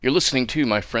You're listening to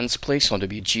My Friend's Place on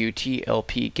WGUT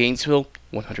LP Gainesville,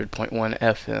 100.1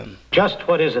 FM. Just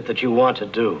what is it that you want to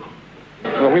do?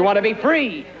 Well, we want to be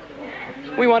free.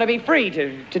 We want to be free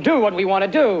to do what we want to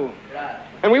do.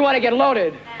 And we want to get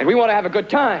loaded. And we want to have a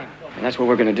good time. And that's what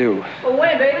we're going to do. Well,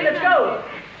 wait, baby, let's go.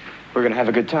 We're going to have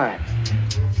a good time.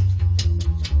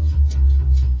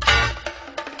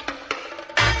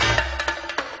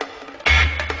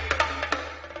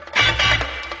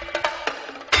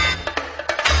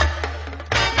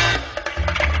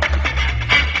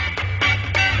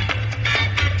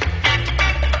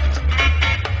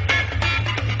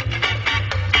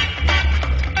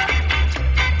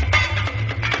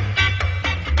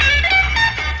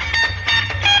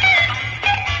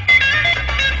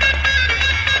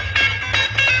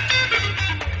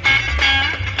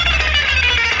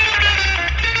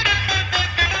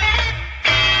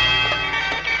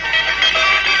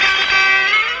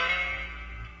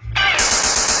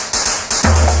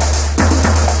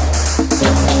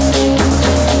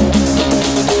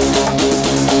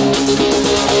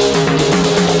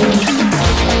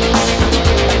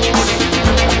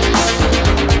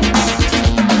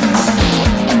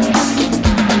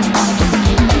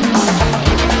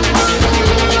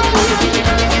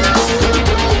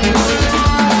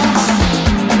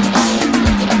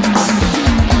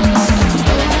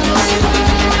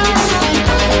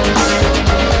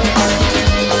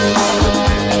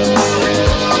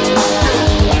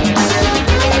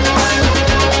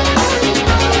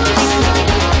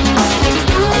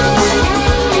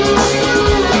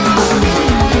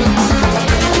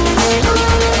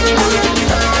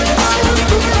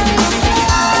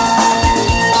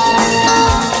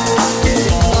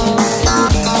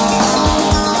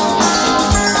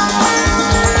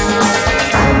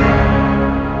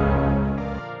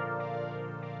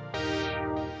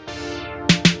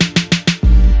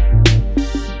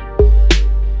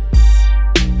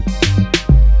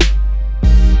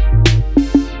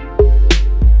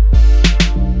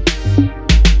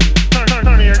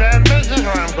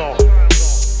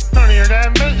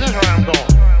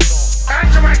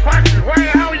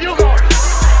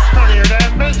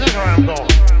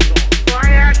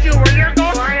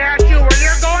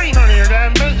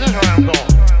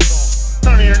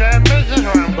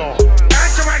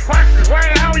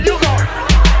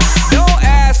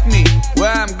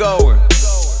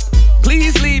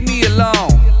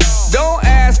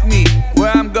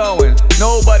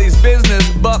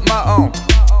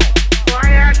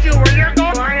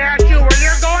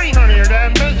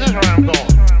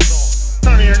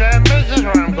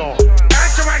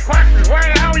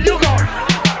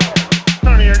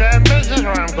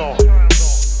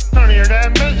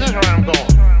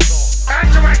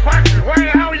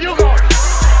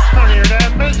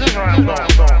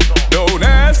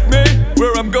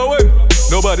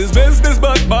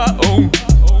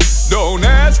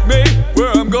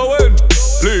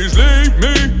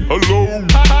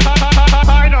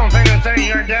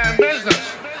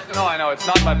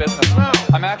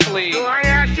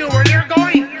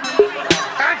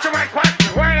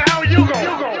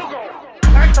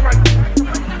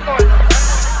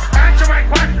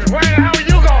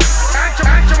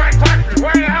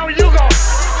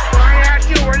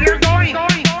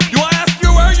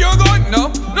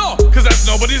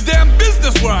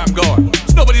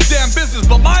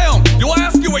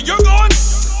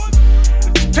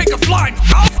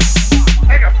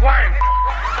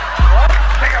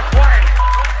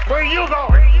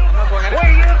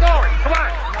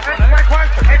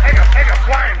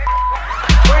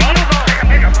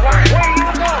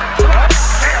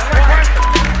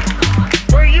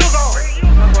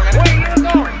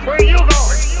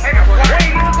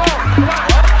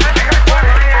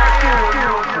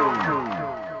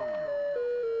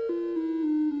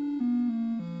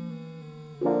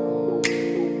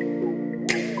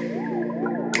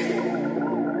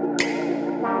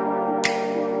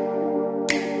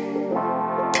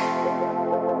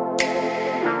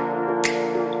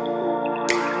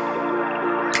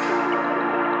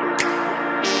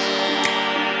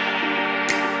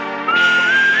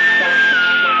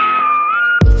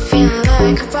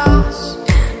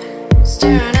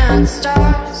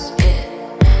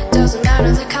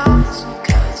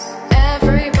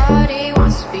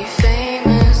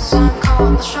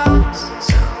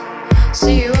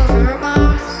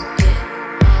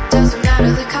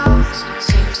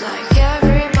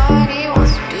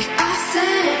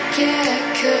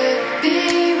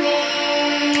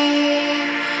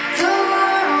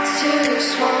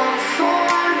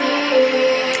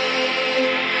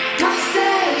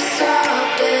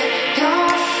 Up in your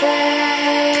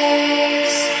face,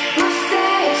 my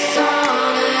face.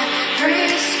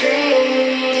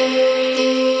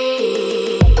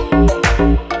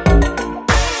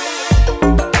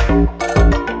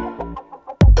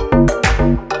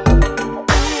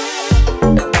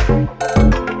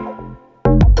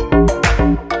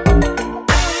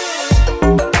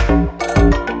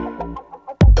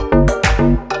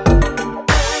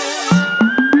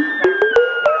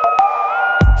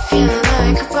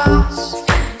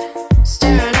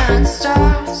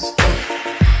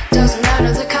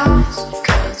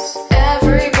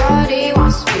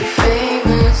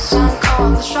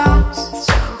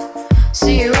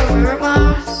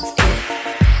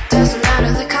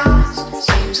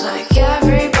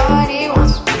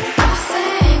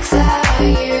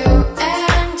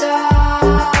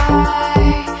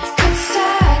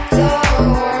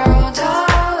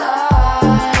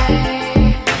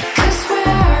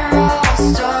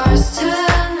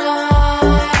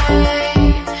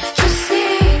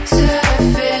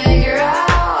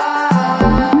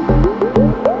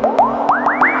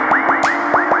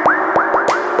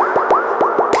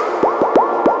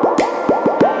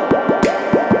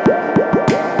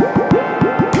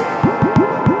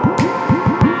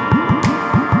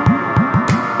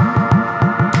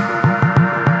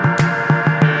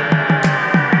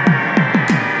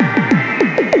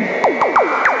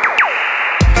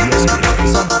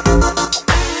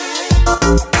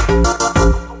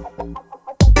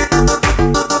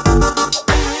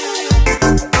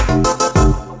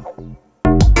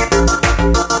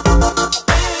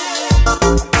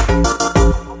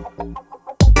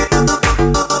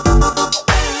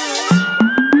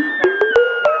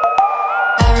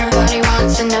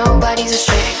 wants and nobody's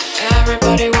ashamed.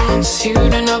 Everybody wants you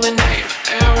to know the name.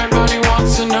 Everybody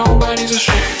wants and nobody's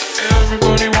ashamed.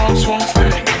 Everybody wants one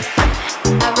thing.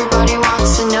 Everybody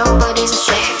wants and nobody's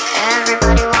ashamed.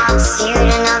 Everybody wants you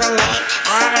to know the name.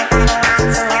 Everybody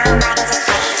wants and nobody's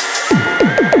ashamed.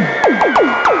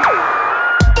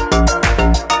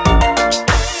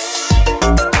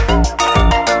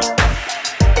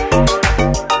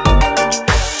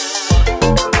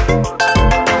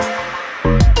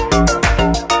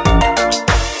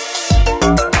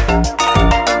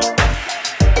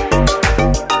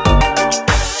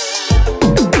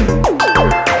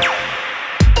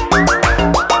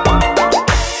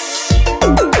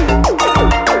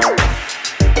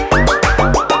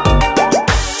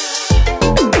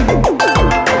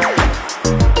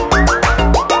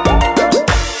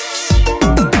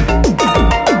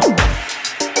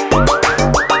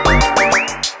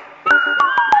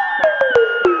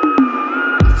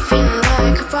 Feeling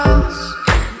like a boss,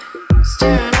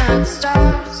 staring at the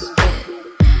stars.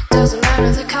 It doesn't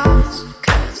matter the cost,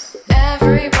 'cause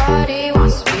everybody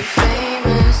wants to be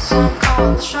famous. I'm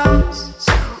calling the shots,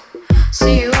 so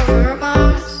see you over at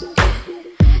Mars.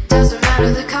 It doesn't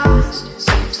matter the cost.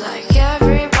 Seems like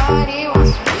everybody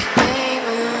wants to be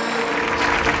famous.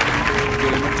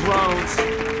 Game of Thrones,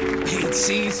 8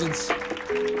 seasons.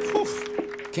 Whew.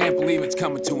 Can't believe it's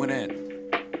coming to an end.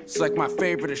 It's like my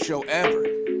favorite show ever.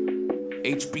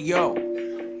 HBO.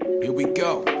 Here we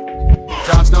go.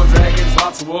 Jon Snow dragons,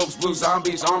 lots of wolves, blue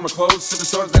zombies, armor clothes, silver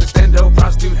swords that extend to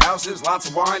prostitute houses, lots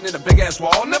of wine and a big ass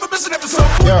wall. Never miss an episode.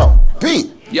 Yo,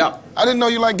 Pete. Yo. I didn't know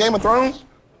you liked Game of Thrones.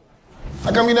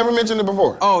 How come you never mentioned it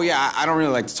before? Oh yeah, I don't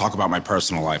really like to talk about my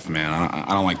personal life, man.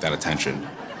 I don't like that attention.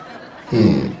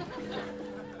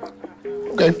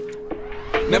 Okay.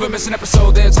 Never miss an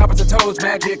episode. There's hoppers and toads,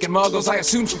 magic and muggles. I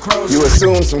assume some crows. You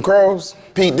assumed some crows?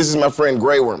 Pete, this is my friend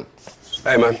Grey Worm.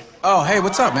 Hey, man. Oh, hey,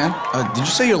 what's up, man? Did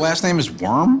you say your last name is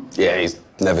Worm? Yeah, he's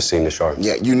never seen the show.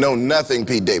 Yeah, you know nothing,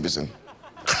 Pete Davidson.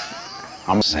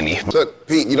 I'm Zinny. Look,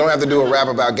 Pete, you don't have to do a rap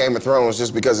about Game of Thrones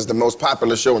just because it's the most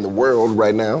popular show in the world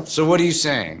right now. So what are you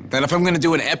saying? That if I'm gonna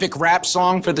do an epic rap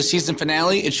song for the season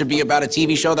finale, it should be about a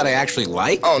TV show that I actually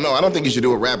like? Oh, no, I don't think you should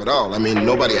do a rap at all. I mean,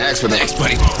 nobody asked for that. Thanks,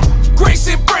 buddy. Grace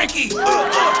and Frankie!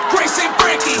 Grace and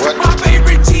Frankie! What? My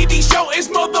favorite TV show is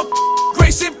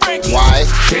Grace and Frankie! Why?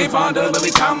 Jane Fonda, Lily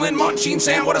Tomlin, Martin Sheen,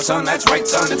 Sam, what a son, that's right,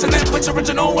 son. It's a Netflix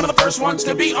original, one of the first ones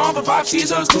to be on for 5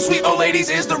 seasons. 2 sweet old ladies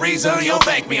is the reason you'll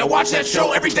thank me. I watch that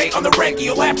show every day on the regular.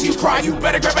 You'll laugh till you cry, you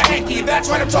better grab a hanky. That's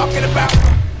what I'm talking about.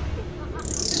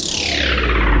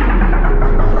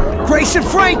 Grace and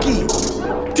Frankie,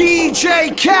 DJ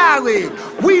Khaled,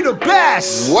 we the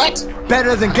best. What?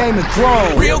 Better than Game of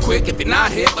Thrones. Real quick, if you're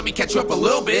not hit, let me catch you up a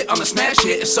little bit on the smash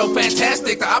hit. It's so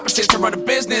fantastic, the opposite to run a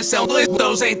business. Sell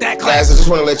those ain't that class. Guys, I just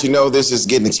want to let you know this is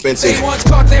getting expensive. They once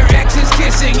caught their exes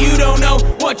kissing. You don't know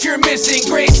what you're missing.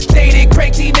 Grace dated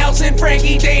Craig T. Nelson.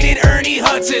 Frankie dated Ernie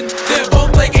Hudson. They're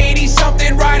both like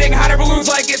 80-something, riding hot air balloons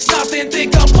like it's nothing.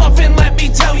 Think I'm bluffing? Let me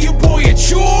tell you, boy, it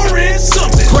sure is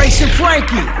something. Grace and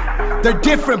Frankie, they're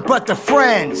different but they're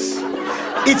friends.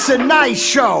 It's a nice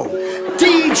show.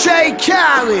 DJ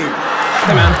Khaled.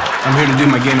 Hey man, I'm here to do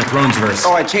my Game of Thrones verse.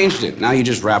 Oh, I changed it. Now you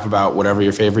just rap about whatever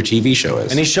your favorite TV show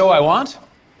is. Any show I want?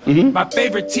 My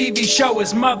favorite TV show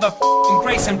is motherfucking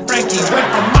Grace and Frankie. Went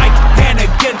from Mike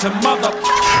Hannigan to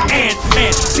motherfucking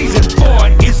Ant-Man. Season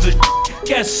 4 is the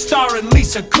guest starring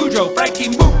Lisa Kudrow. Frankie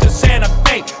moved to Santa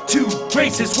Fe. 2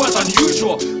 Graces was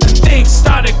unusual. Then things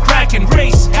started cracking.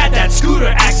 Grace had that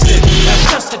scooter accident.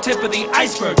 That's just the tip of the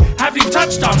iceberg. Have you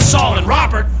touched on Saul and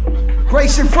Robert?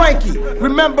 Grace and Frankie,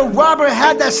 remember Robert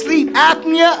had that sleep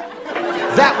apnea?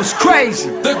 That was crazy.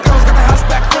 The girls got the house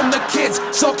back from the kids.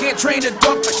 Saul can't train a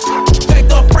dog. They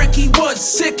thought Frankie was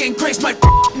sick and Grace might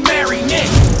marry Nick.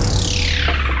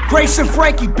 Grace and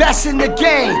Frankie, best in the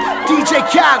game. DJ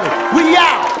Khaled, we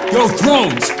out. Yo,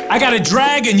 Thrones, I got a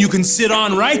dragon you can sit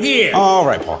on right here. All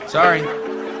right, Paul. Sorry.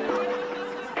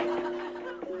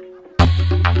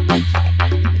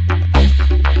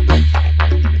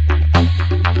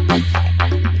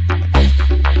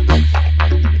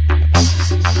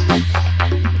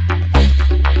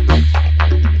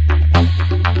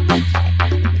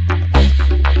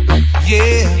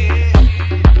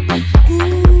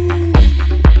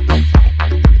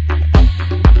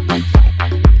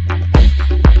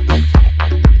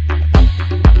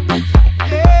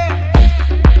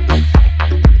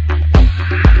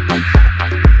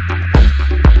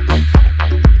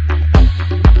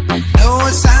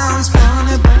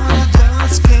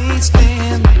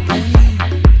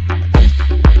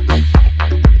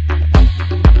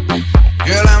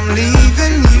 Girl, I'm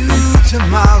leaving you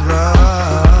tomorrow.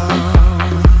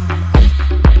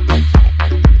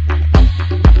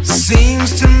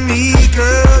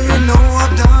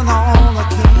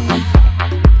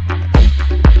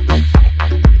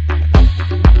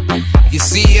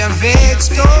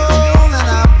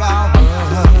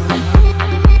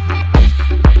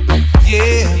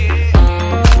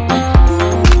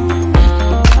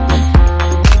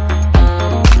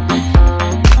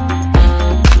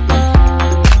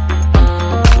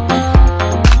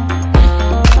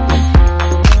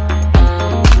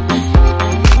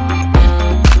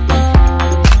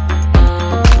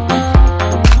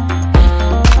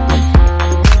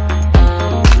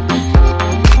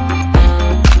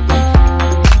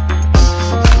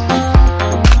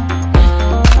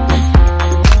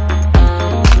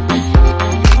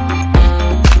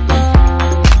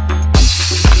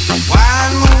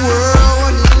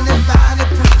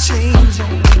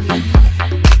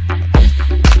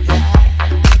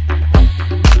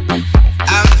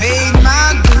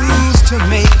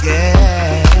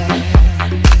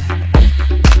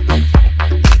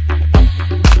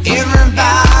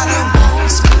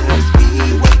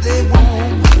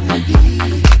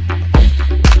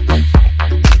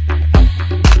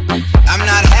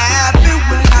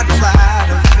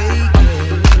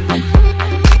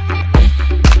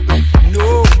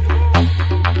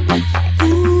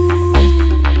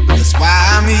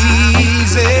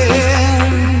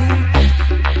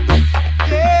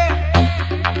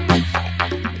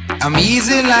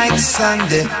 easy like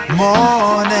Sunday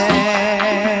morning.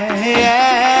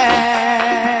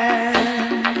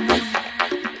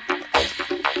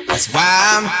 That's why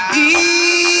I'm easy.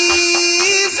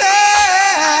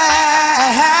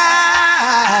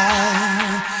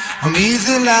 I'm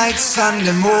easy like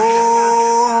Sunday morning.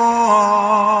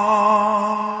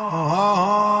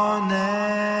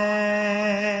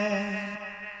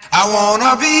 I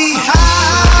wanna be high.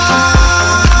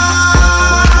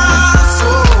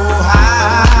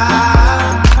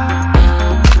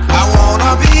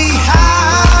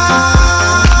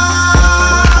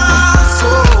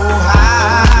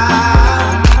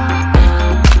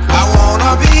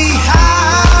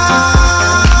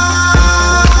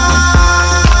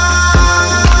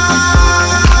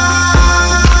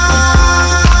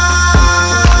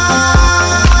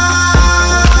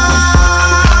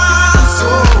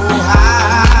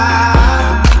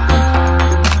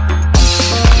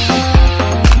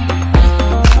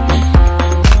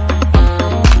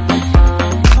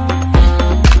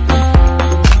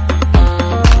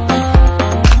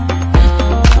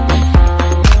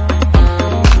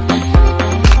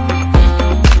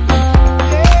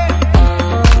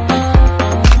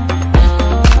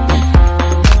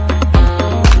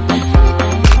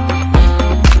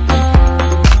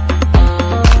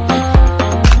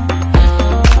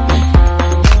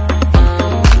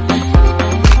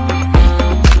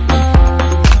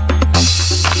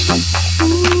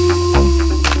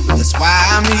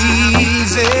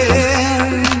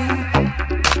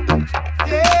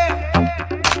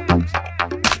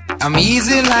 I'm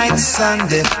easy like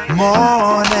Sunday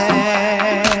morning.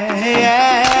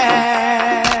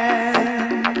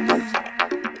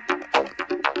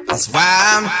 That's why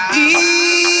I'm easy.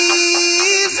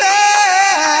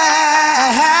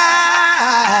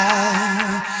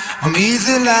 I'm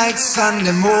easy like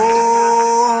Sunday morning.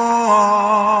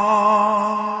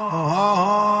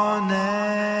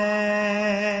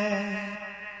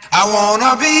 I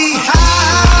wanna be high.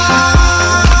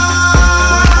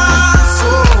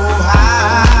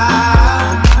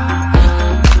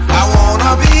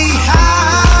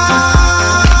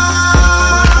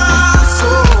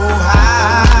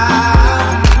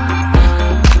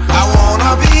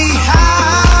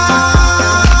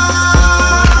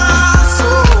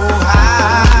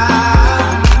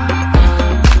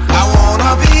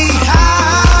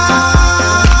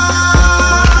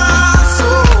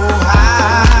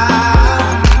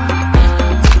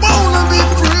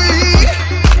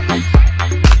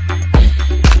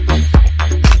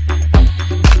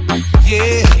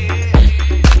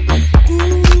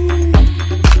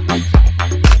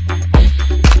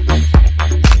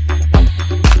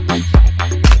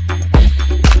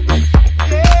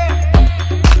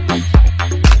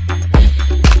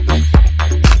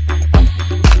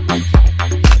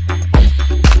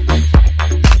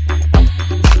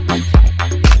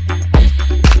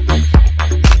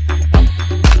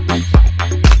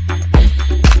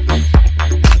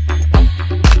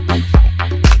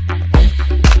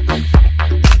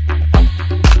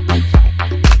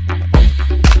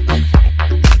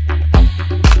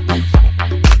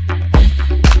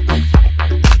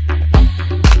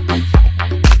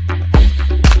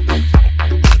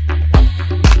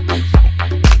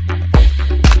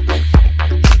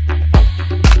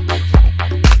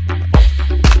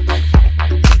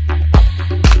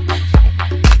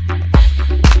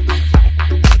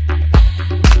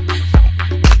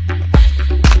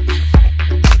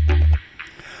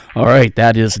 All right,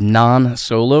 that is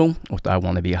Non-Solo with I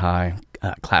Want to Be High.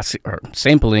 Classic, or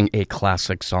sampling a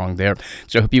classic song there.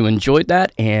 So I hope you enjoyed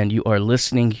that, and you are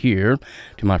listening here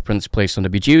to my friend's place on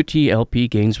WGOT LP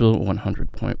Gainesville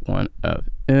 100.1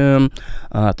 FM.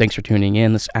 Thanks for tuning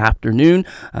in this afternoon.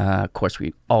 Of course,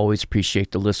 we always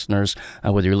appreciate the listeners,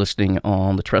 whether you're listening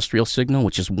on the terrestrial signal,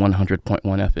 which is 100.1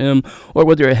 FM, or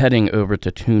whether you're heading over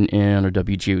to TuneIn or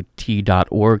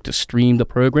WGOT.org to stream the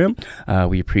program.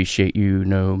 We appreciate you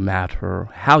no matter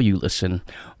how you listen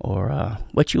or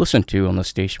what you listen to on the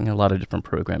station. We have a lot of different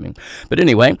programming. But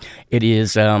anyway, it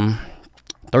is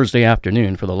Thursday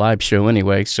afternoon for the live show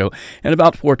anyway, so at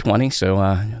about 4:20, so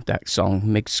that song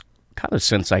makes kind of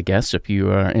sense, I guess, if you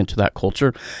are into that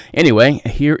culture. Anyway,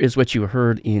 here is what you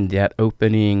heard in that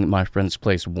opening My Friend's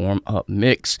Place warm-up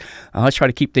mix. I try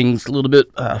to keep things a little bit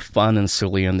fun and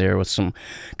silly in there with some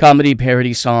comedy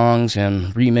parody songs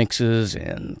and remixes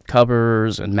and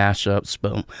covers and mashups.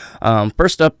 But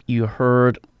first up, you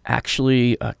heard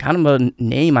actually kind of a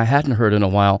name I hadn't heard in a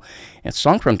while. It's a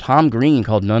song from Tom Green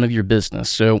called None of Your Business.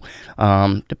 So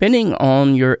depending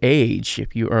on your age,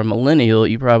 if you are a millennial,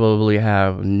 you probably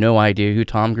have no idea who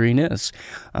Tom Green is.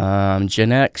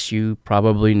 Gen X, you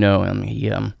probably know him.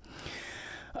 He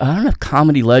I don't know if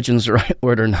comedy legend's the right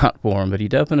word or not for him, but he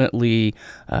definitely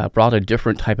brought a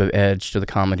different type of edge to the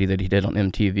comedy that he did on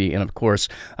MTV. And of course,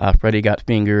 Freddy Got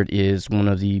Fingered is one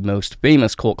of the most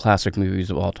famous cult classic movies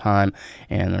of all time,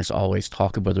 and there's always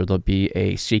talk of whether there'll be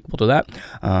a sequel to that.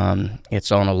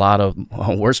 It's on a lot of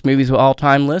worst movies of all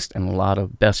time list and a lot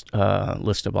of best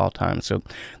list of all time. So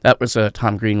that was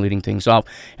Tom Green leading things off.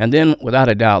 And then, without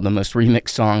a doubt, the most remixed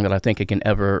song that I think I can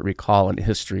ever recall in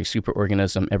history,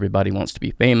 Superorganism, Everybody Wants to Be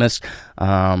Famous.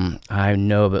 I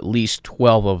know of at least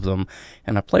 12 of them,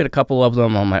 and I played a couple of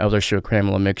them on my other show,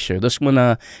 Cramela Mix Show. This one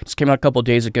just came out a couple of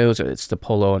days ago, so it's the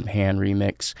Polo and Pan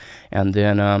remix. And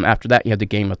then after that, you had the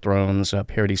Game of Thrones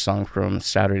parody song from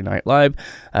Saturday Night Live.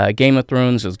 Game of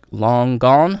Thrones is long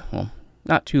gone. Well,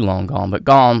 not too long gone, but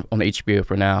gone on HBO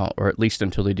for now, or at least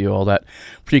until they do all that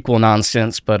prequel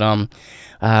nonsense. But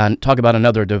talk about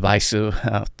another divisive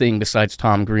thing besides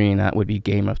Tom Green, that would be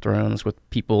Game of Thrones, with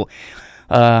people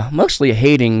mostly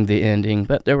hating the ending,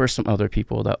 but there were some other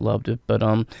people that loved it. But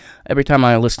every time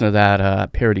I listen to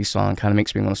that parody song, kind of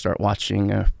makes me want to start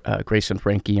watching Grace and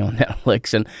Frankie on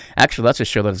Netflix. And actually, that's a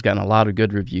show that has gotten a lot of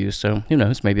good reviews, so who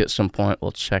knows, maybe at some point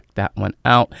we'll check that one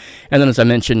out. And then, as I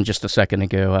mentioned just a second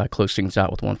ago, close things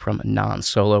out with one from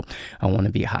Non-Solo, I Want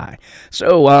to Be High.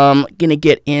 So going to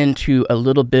get into a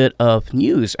little bit of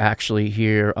news, actually,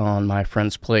 here on My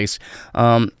Friend's Place.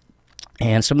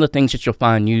 And some of the things that you'll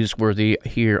find newsworthy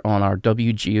here on our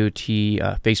WGOT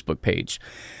Facebook page.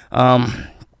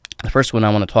 The first one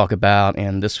I want to talk about,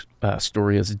 and this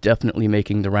story is definitely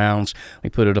making the rounds.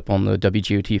 We put it up on the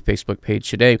WGOT Facebook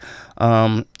page today.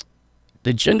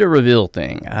 The gender reveal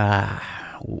thing.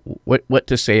 What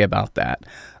to say about that?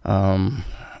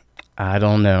 I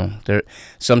don't know.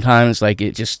 Sometimes,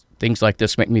 things like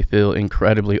this make me feel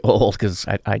incredibly old because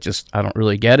I don't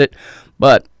really get it.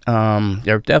 But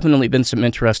there have definitely been some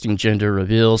interesting gender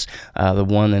reveals. The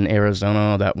one in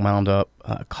Arizona that wound up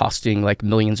costing like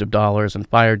millions of dollars in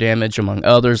fire damage, among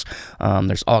others.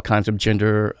 There's all kinds of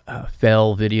gender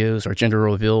fail videos or gender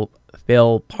reveal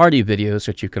fail party videos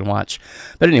that you can watch.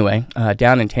 But anyway,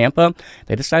 down in Tampa,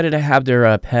 they decided to have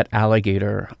their pet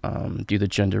alligator do the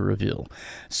gender reveal.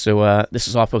 So this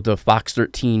is off of the Fox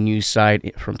 13 news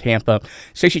site from Tampa.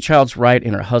 Stacey Childs Wright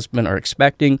and her husband are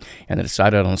expecting, and they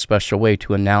decided on a special way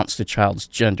to announce the child's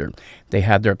gender. They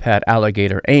had their pet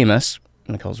alligator Amos,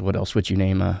 because what else would you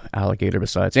name an alligator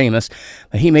besides Amos?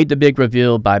 He made the big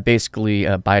reveal by basically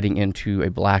biting into a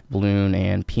black balloon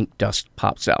and pink dust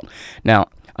pops out. Now,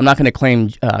 I'm not going to claim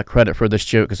credit for this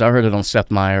joke because I heard it on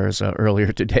Seth Meyers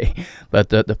earlier today. But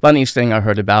the funniest thing I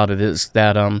heard about it is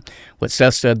that what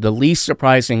Seth said, the least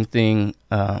surprising thing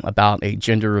about a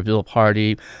gender reveal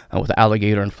party with the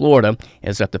alligator in Florida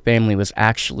is that the family was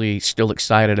actually still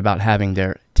excited about having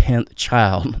their 10th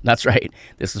child. That's right.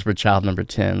 This is for child number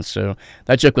 10. So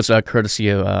that joke was courtesy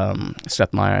of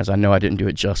Seth Meyers. I know I didn't do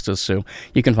it justice, so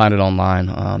you can find it online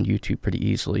on YouTube pretty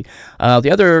easily. The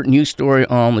other news story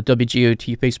on the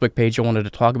WGOT Facebook page I wanted to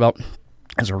talk about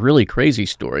is a really crazy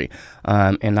story,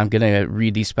 and I'm going to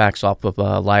read these facts off of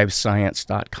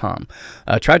livescience.com.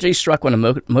 Tragedy struck when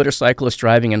a motorcyclist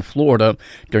driving in Florida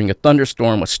during a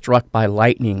thunderstorm was struck by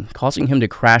lightning, causing him to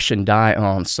crash and die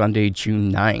on Sunday,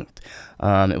 June 9th.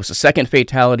 It was the second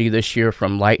fatality this year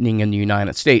from lightning in the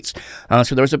United States.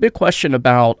 So there was a big question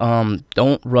about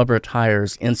don't rubber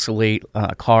tires insulate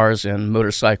cars and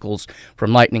motorcycles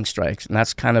from lightning strikes? And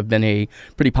that's kind of been a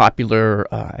pretty popular,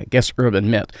 urban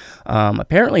myth.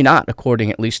 Apparently not,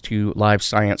 according at least to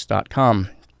livescience.com.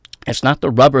 It's not the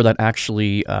rubber that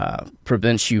actually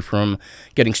prevents you from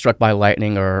getting struck by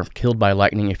lightning or killed by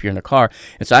lightning if you're in a car.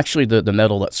 It's actually the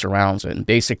metal that surrounds it. And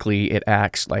basically, it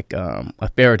acts like a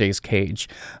Faraday's cage.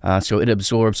 So it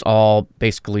absorbs all,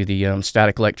 basically, the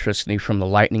static electricity from the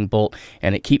lightning bolt,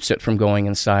 and it keeps it from going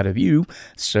inside of you.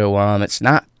 So it's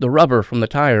not the rubber from the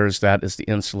tires that is the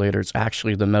insulator. It's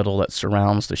actually the metal that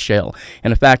surrounds the shell.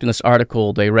 And in fact, in this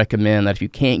article, they recommend that if you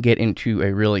can't get into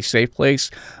a really safe place,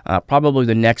 probably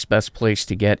the next best place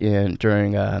to get in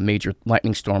during a major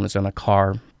lightning storm is in a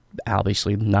car,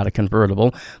 obviously not a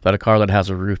convertible, but a car that has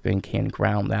a roof and can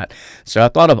ground that. So I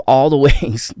thought of all the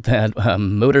ways that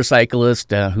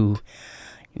motorcyclists who,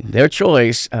 their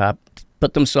choice,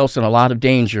 put themselves in a lot of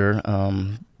danger,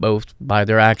 both by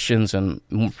their actions and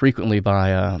more frequently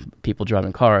by people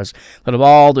driving cars, but of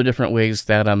all the different ways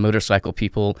that motorcycle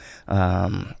people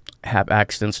have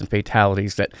accidents and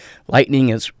fatalities, that lightning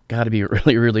has got to be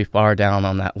really, really far down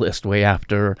on that list, way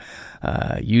after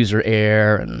user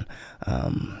error and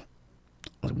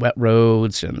wet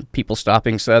roads and people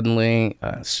stopping suddenly.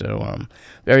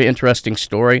 Very interesting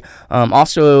story.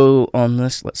 Also on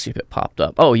this, let's see if it popped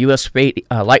up. Oh, U.S.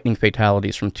 lightning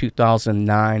fatalities from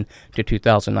 2009 to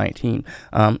 2019.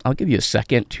 I'll give you a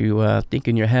second to think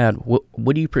in your head.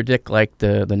 What do you predict like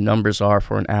the numbers are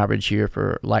for an average year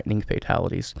for lightning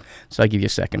fatalities? So I'll give you a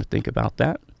second to think about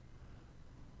that.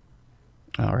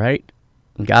 All right.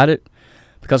 Got it?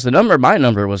 Because my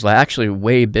number was actually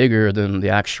way bigger than the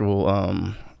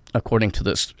actual, according to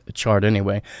this chart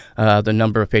anyway, the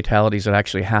number of fatalities that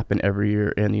actually happen every year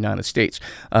in the United States.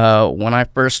 When I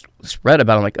first read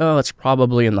about it, I'm like, oh, it's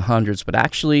probably in the hundreds. But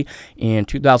actually, in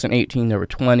 2018, there were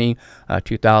 20.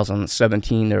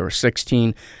 2017, there were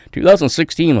 16.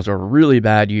 2016 was a really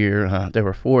bad year. There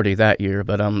were 40 that year.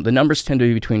 But the numbers tend to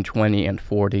be between 20 and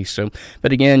 40. So,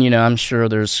 but again, I'm sure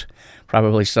there's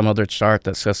probably some other chart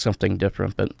that says something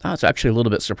different, but I was actually a little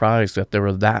bit surprised that there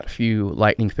were that few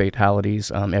lightning fatalities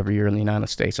every year in the United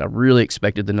States. I really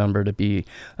expected the number to be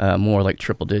more like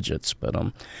triple digits, but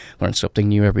learn something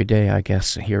new every day, I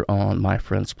guess, here on My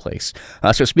Friend's Place.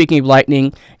 So speaking of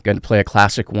lightning, I'm going to play a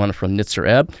classic one from Nitzer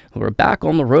Ebb, who are back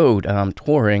on the road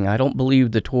touring. I don't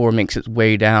believe the tour makes its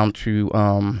way down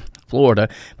to Florida,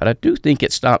 but I do think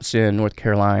it stops in North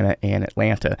Carolina and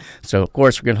Atlanta. So, of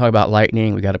course, we're going to talk about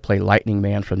lightning. We got to play Lightning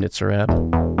Man from Nitzer Ebb.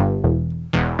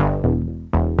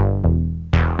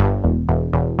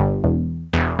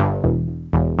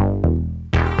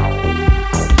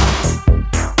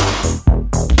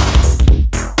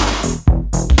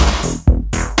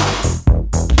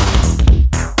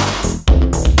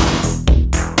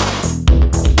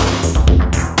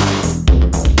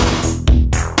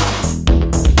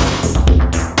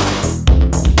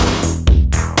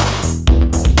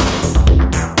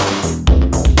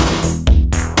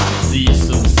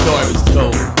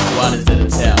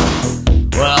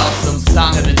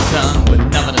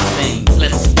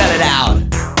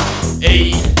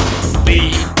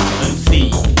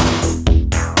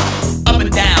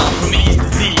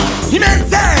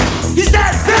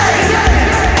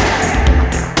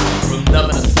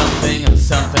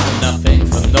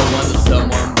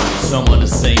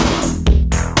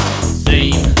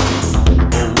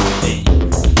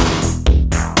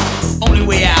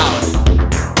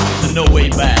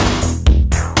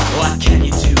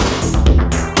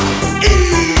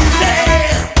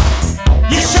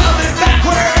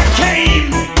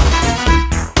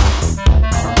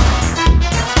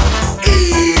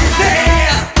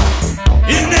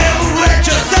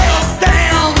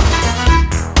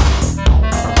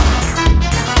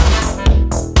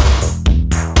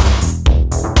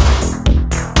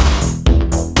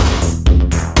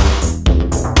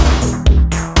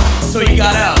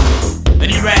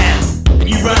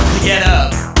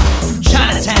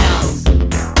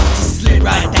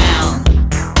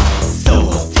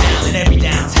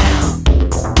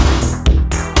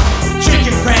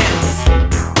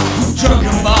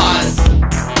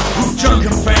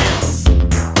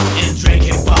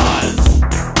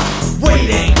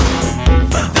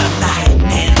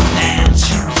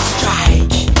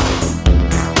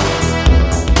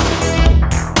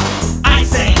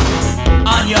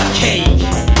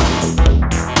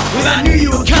 Well, I knew you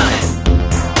were coming.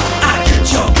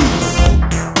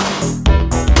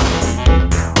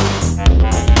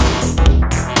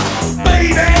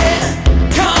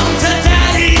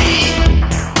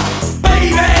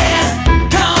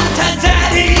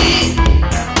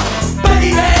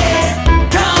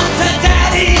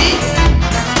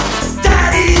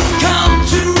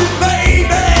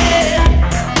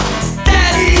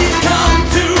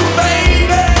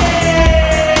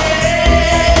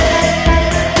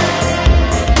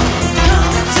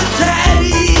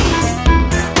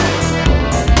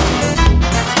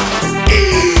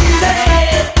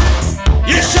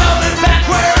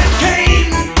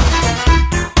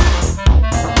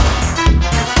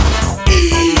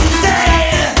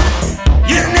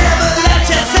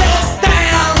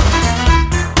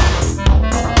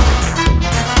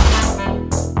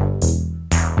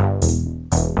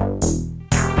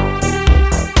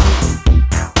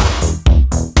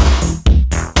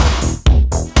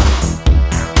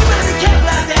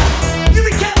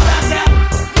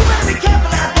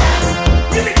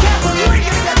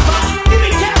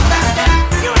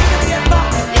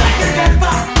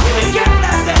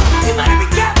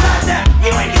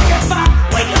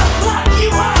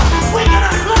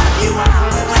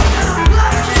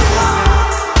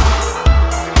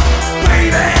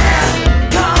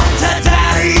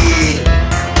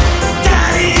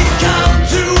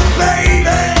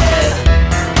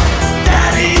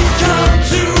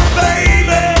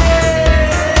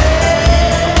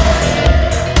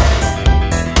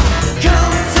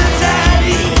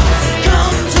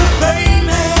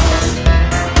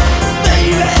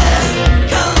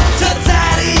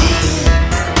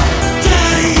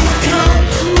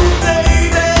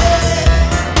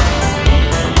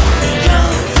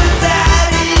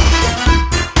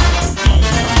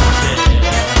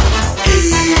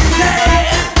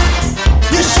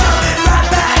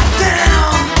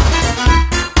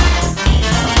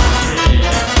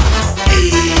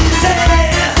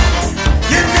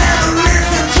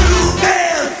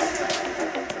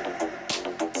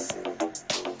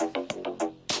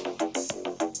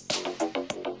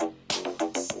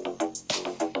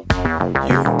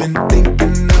 You've been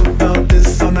thinking about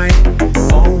this all night,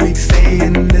 all week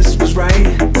saying this was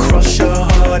right. Cross your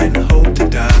heart and hope to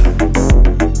die.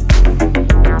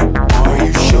 Are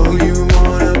you sure you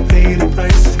wanna pay the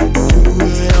price? Do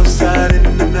it outside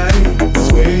in the night.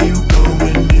 It's where you go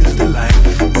and use the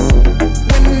life.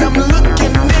 When I'm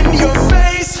looking in your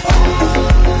face,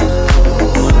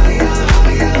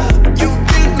 you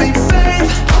give me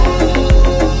faith.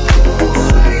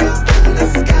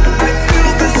 I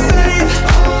feel this faith.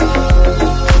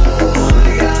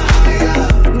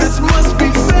 This must be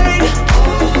fate.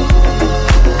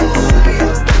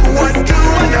 What do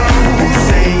I know?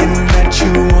 Saying that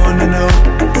you wanna know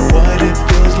what it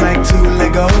feels like to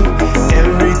let go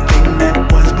everything that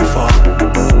was before.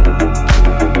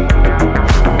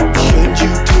 Should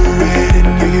you do it in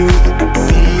your youth?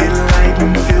 Be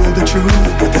enlightened, feel the truth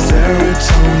with the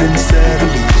serotonin set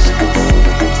loose.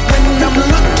 When I'm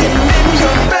looking in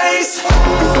your face,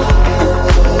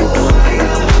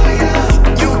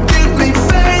 you give me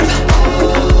faith.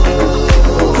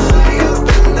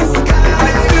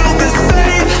 I feel this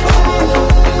faith.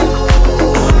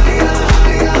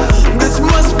 This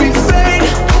must be fate.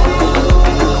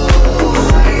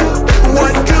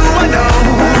 What do I know?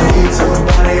 I need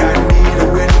somebody, I need a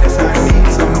witness. I need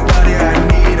somebody, I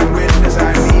need a witness. I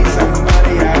need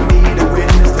somebody, I need a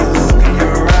witness to look in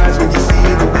your eyes when you see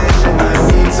the vision. I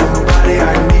need somebody,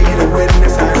 I need a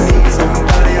witness. I need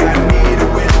somebody, I need a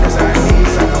witness. I need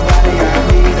somebody, I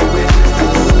need a witness to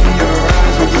look in your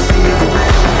eyes when you see the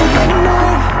vision.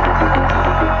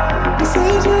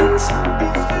 Decisions.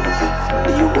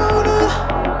 Do you wanna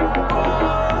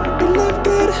be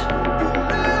lifted?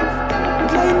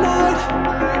 Late night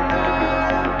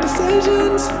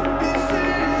decisions.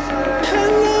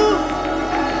 Hello,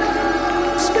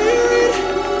 spirit.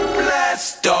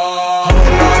 Blast off.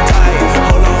 Hold on tight,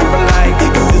 hold on for life.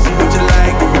 If this is what you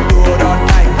like, we'll do it all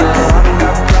night, girl. I don't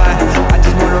got pride, I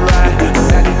just wanna ride.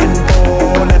 Left and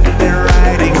forward, left and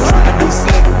right. Ain't trying to be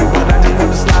slick, but I just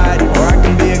wanna slide. Or I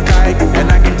can be a kite, and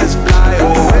I can just fly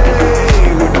away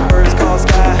where the birds call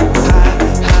sky. High,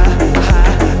 high,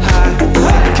 high, high.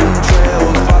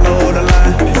 Chemtrails, follow the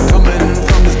line. Coming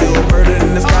from the still bird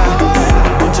in the sky.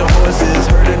 Bunch of horses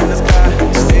herding in the sky.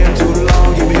 Stand too long,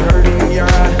 you'll be hurting your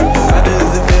eye. How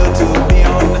does it feel to be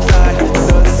on the side?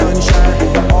 The sunshine,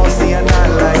 the all see at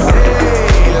night. Like,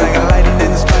 hey, like a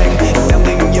lightning strike.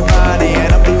 Something in your body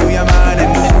and up through your mind.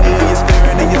 And into your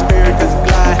spirit, and your spirit does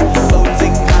fly.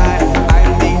 Floating high,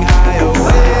 I'm being high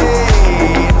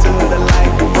away into the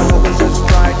light. My love is just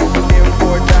right, here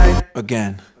for a die.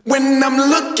 Again. When I'm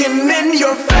looking in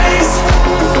your face,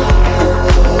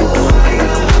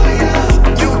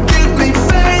 you give me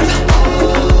faith.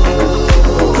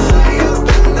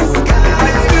 I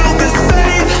feel this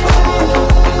faith.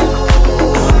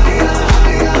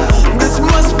 This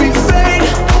must be fate.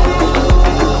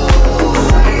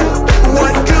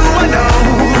 What do I know?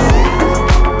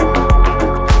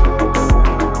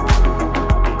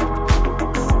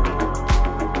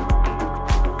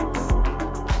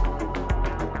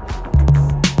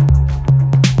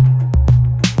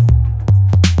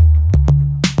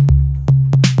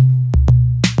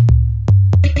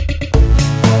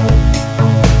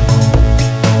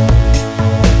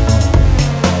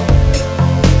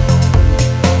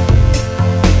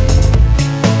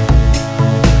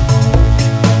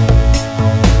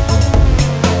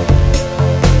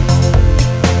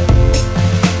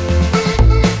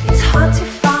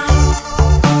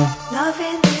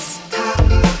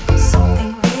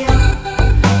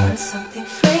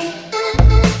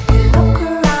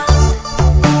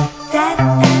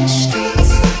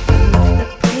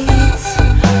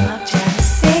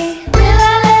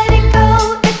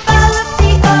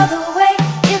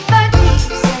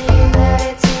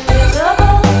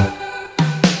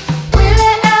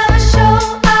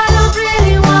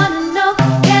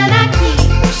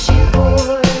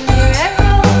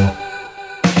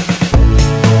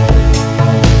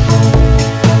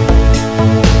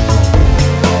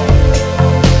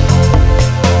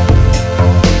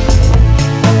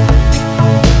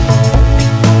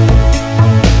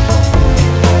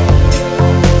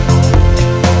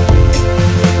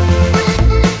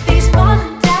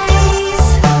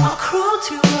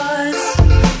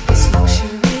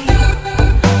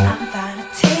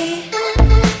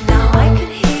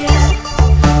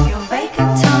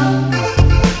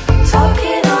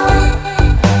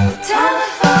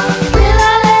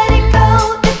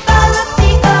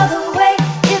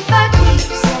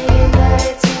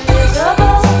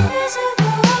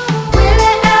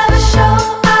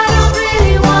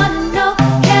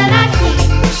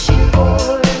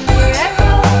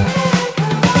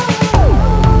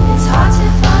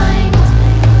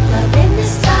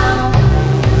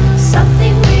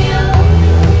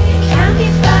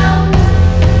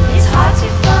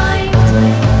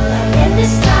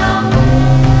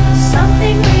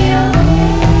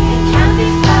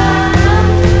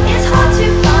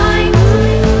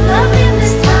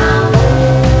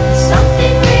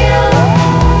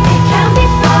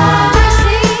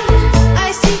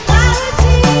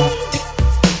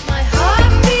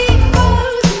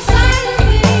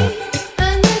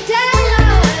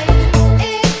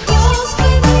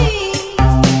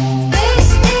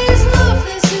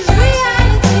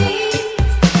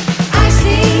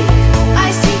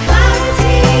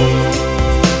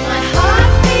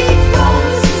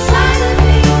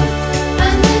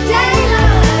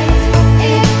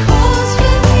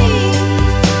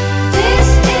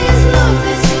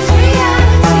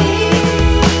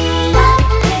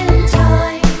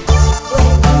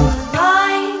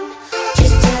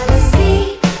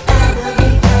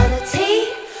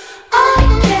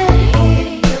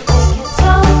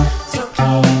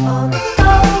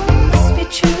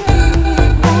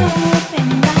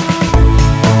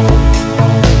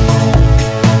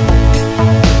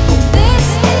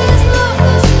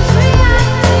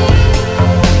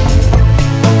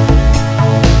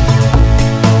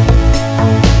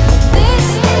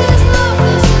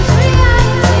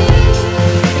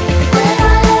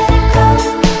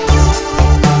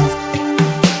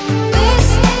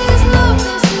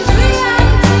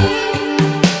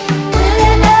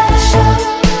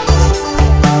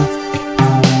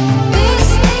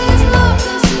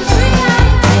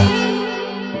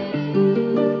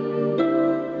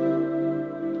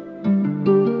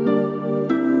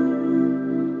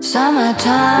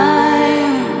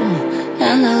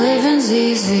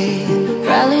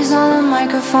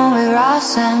 microphone with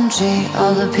Ross and G.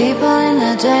 All the people in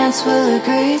the dance will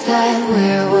agree that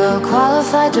we're well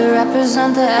qualified to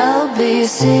represent the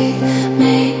LBC.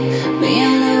 Me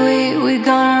and Louis, we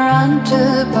gonna run to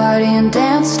the party and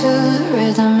dance to the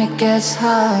rhythm. It gets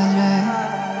harder.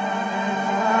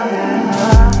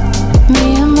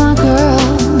 Me and my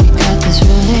girl, we got this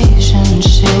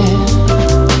relationship.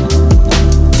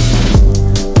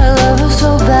 I love her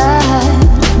so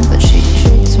bad, but she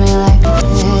treats me like a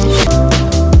bitch.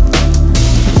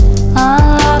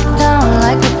 I'm locked down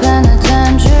like a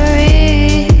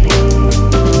penitentiary.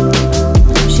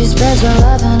 She spreads her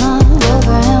loving all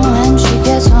over, and when she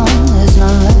gets home, there's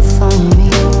none left for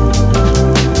me.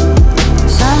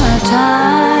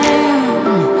 Summertime,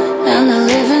 and the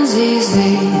living's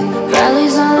easy.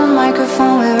 Rallies on the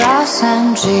microphone with Ross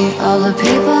and G. All the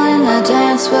people in the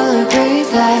dance will agree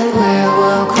that we're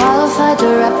well qualified to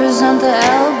represent the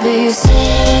LBC.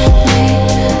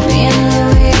 Me and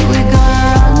Louis, we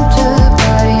gonna run to the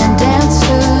party and dance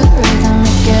to the rhythm.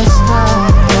 It gets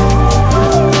harder.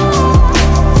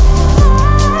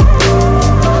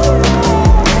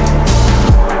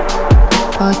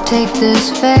 Oh, take this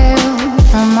veil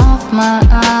from off my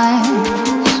eyes.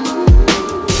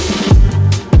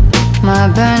 My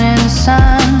burning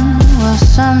sun will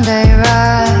someday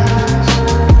rise.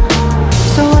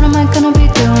 So what am I gonna be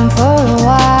doing for a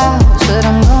while? Said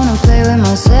I'm gonna play with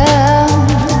myself.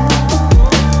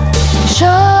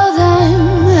 Show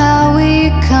them how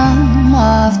we come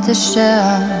off the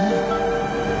shelf.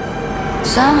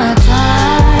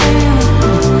 Summertime,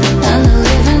 and the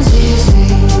living's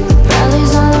easy.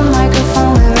 Rallies on the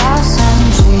microphone with Ross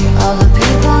and G. All the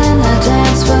people in the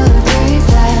dance will agree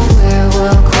that we're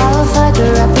well qualified to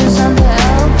represent the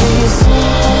LBC.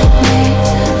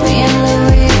 Me and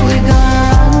Louis, we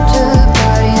gonna run to the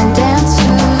party and dance to the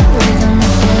rhythm.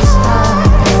 It gets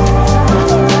harder.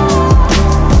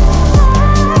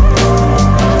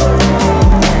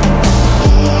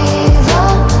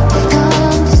 Evil, they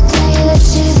come to tell you that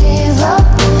she's evil.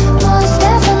 Most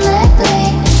definitely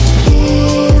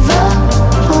evil.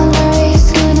 Wonder he's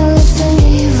gonna listen.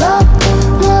 Evil,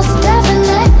 most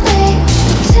definitely.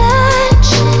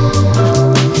 Tension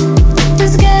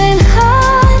is getting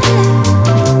harder.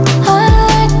 I'd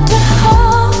like to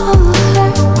hold her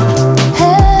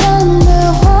head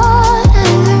underwater.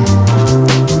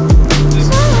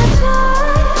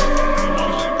 Summertime,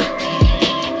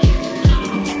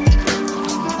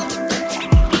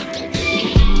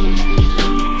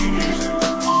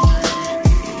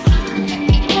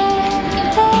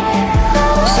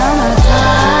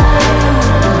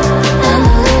 and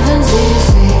the living's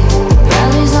easy.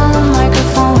 Rallies on the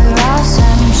microphone with Ross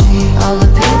and G. All the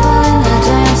people in the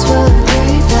dance will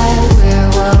agree that we're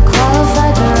well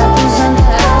qualified to represent the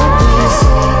LBC.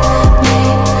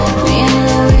 Me and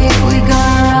Louis, we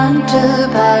gonna run to the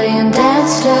party and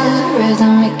dance to the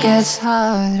rhythm. It gets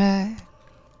harder.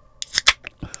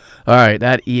 All right,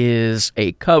 that is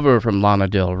a cover from Lana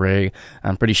Del Rey.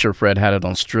 I'm pretty sure Fred had it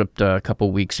on Stripped a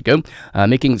couple weeks ago.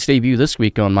 Making its debut this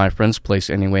week on My Friend's Place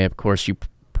anyway. Of course, you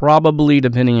probably,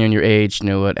 depending on your age,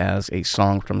 know it as a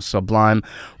song from Sublime.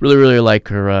 Really, really like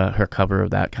her cover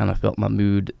of that. Kind of felt my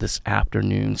mood this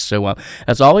afternoon. So,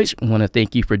 as always, I want to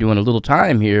thank you for doing a little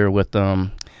time here with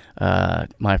My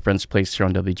Friend's Place here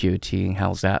on WGOT.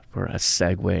 How's that for a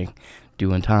segue?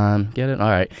 Doing time, get it?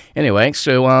 All right. Anyway,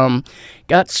 so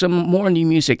got some more new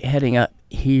music heading up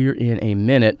here in a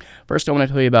minute. First, I want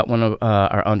to tell you about one of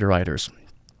our underwriters.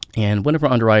 And one of our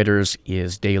underwriters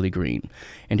is Daily Green.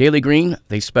 And Daily Green,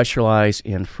 they specialize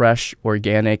in fresh,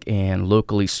 organic, and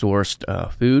locally sourced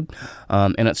food.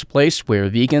 And it's a place where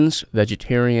vegans,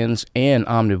 vegetarians, and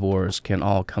omnivores can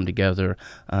all come together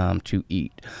to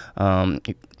eat.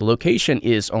 The location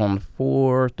is on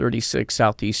 436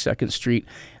 Southeast 2nd Street,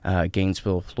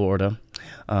 Gainesville, Florida.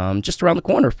 Just around the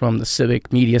corner from the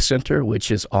Civic Media Center, which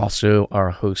is also our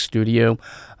host studio.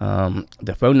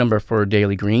 The phone number for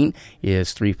Daily Green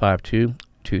is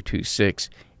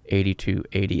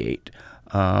 352-226-8288.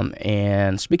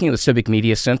 And speaking of the Civic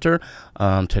Media Center,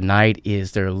 tonight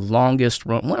is their longest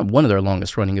run, one of their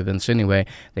longest running events anyway.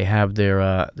 They have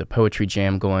their the Poetry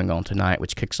Jam going on tonight,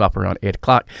 which kicks off around 8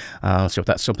 o'clock. So if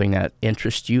that's something that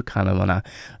interests you, kind of on a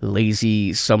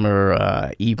lazy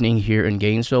summer evening here in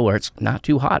Gainesville where it's not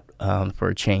too hot for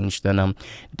a change, then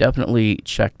definitely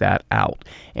check that out.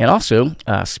 And also,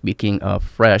 speaking of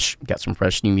fresh, got some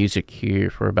fresh new music here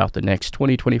for about the next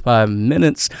 20-25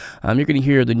 minutes. You're going to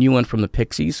hear the new one from the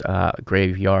Pixies,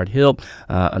 Graveyard Hill.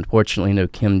 Unfortunately, no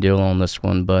Kim Deal on this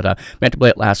one, but meant to play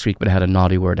it last week, but I had a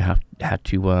naughty word I had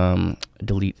to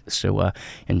delete. So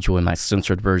enjoy my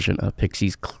censored version of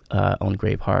Pixies on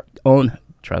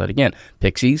Try that again.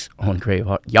 Pixies on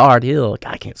Graveyard Hill.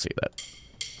 God, I can't say that.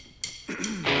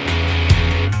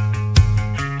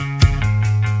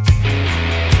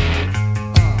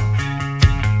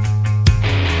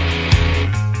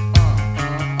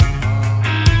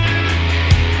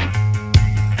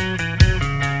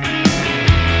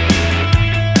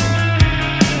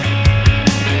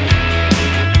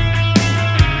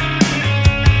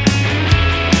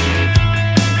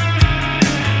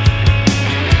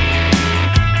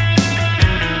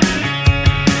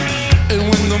 And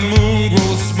when the moon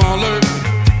grows smaller,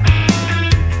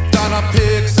 Donna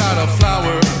picks out a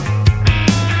flower,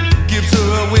 gives her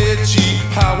a witchy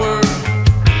power.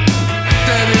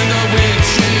 Then in the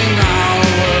witching hour,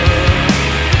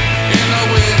 in the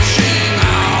witching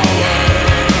hour,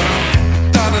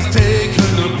 Donna's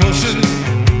taken a potion,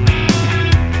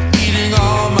 eating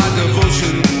all my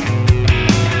devotion,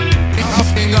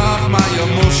 huffing off my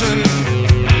emotion.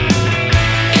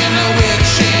 In the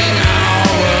witching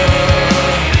hour,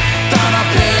 Donna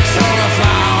picks her a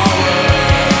flower.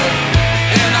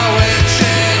 In the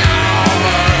witching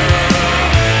hour,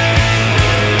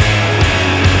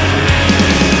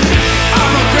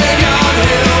 I'm a Graveyard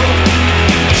Hill.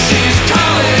 She's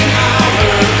calling out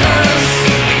her curse.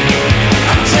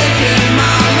 I'm taking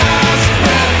my last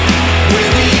breath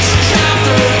with each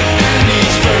chapter and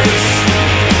each verse,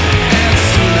 and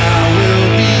soon I will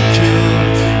be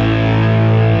killed.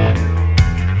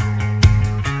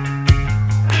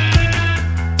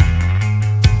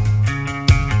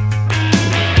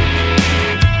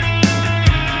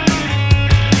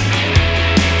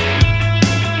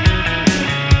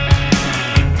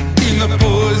 In the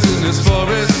poisonous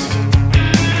forest,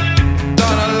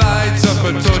 Donna lights up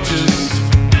her torches.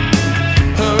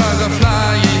 Her eyes are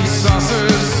flying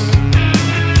saucers.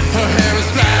 Her hair is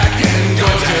black and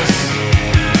gorgeous.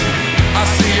 I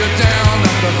see her down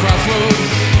at the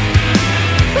crossroads.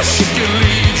 She can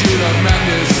lead you to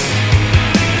madness.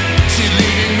 She's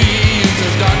leading me into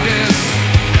darkness.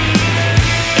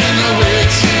 In the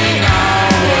witching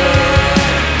hour,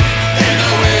 in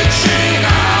the witching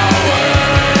hour,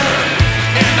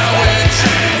 in the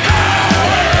witching hour.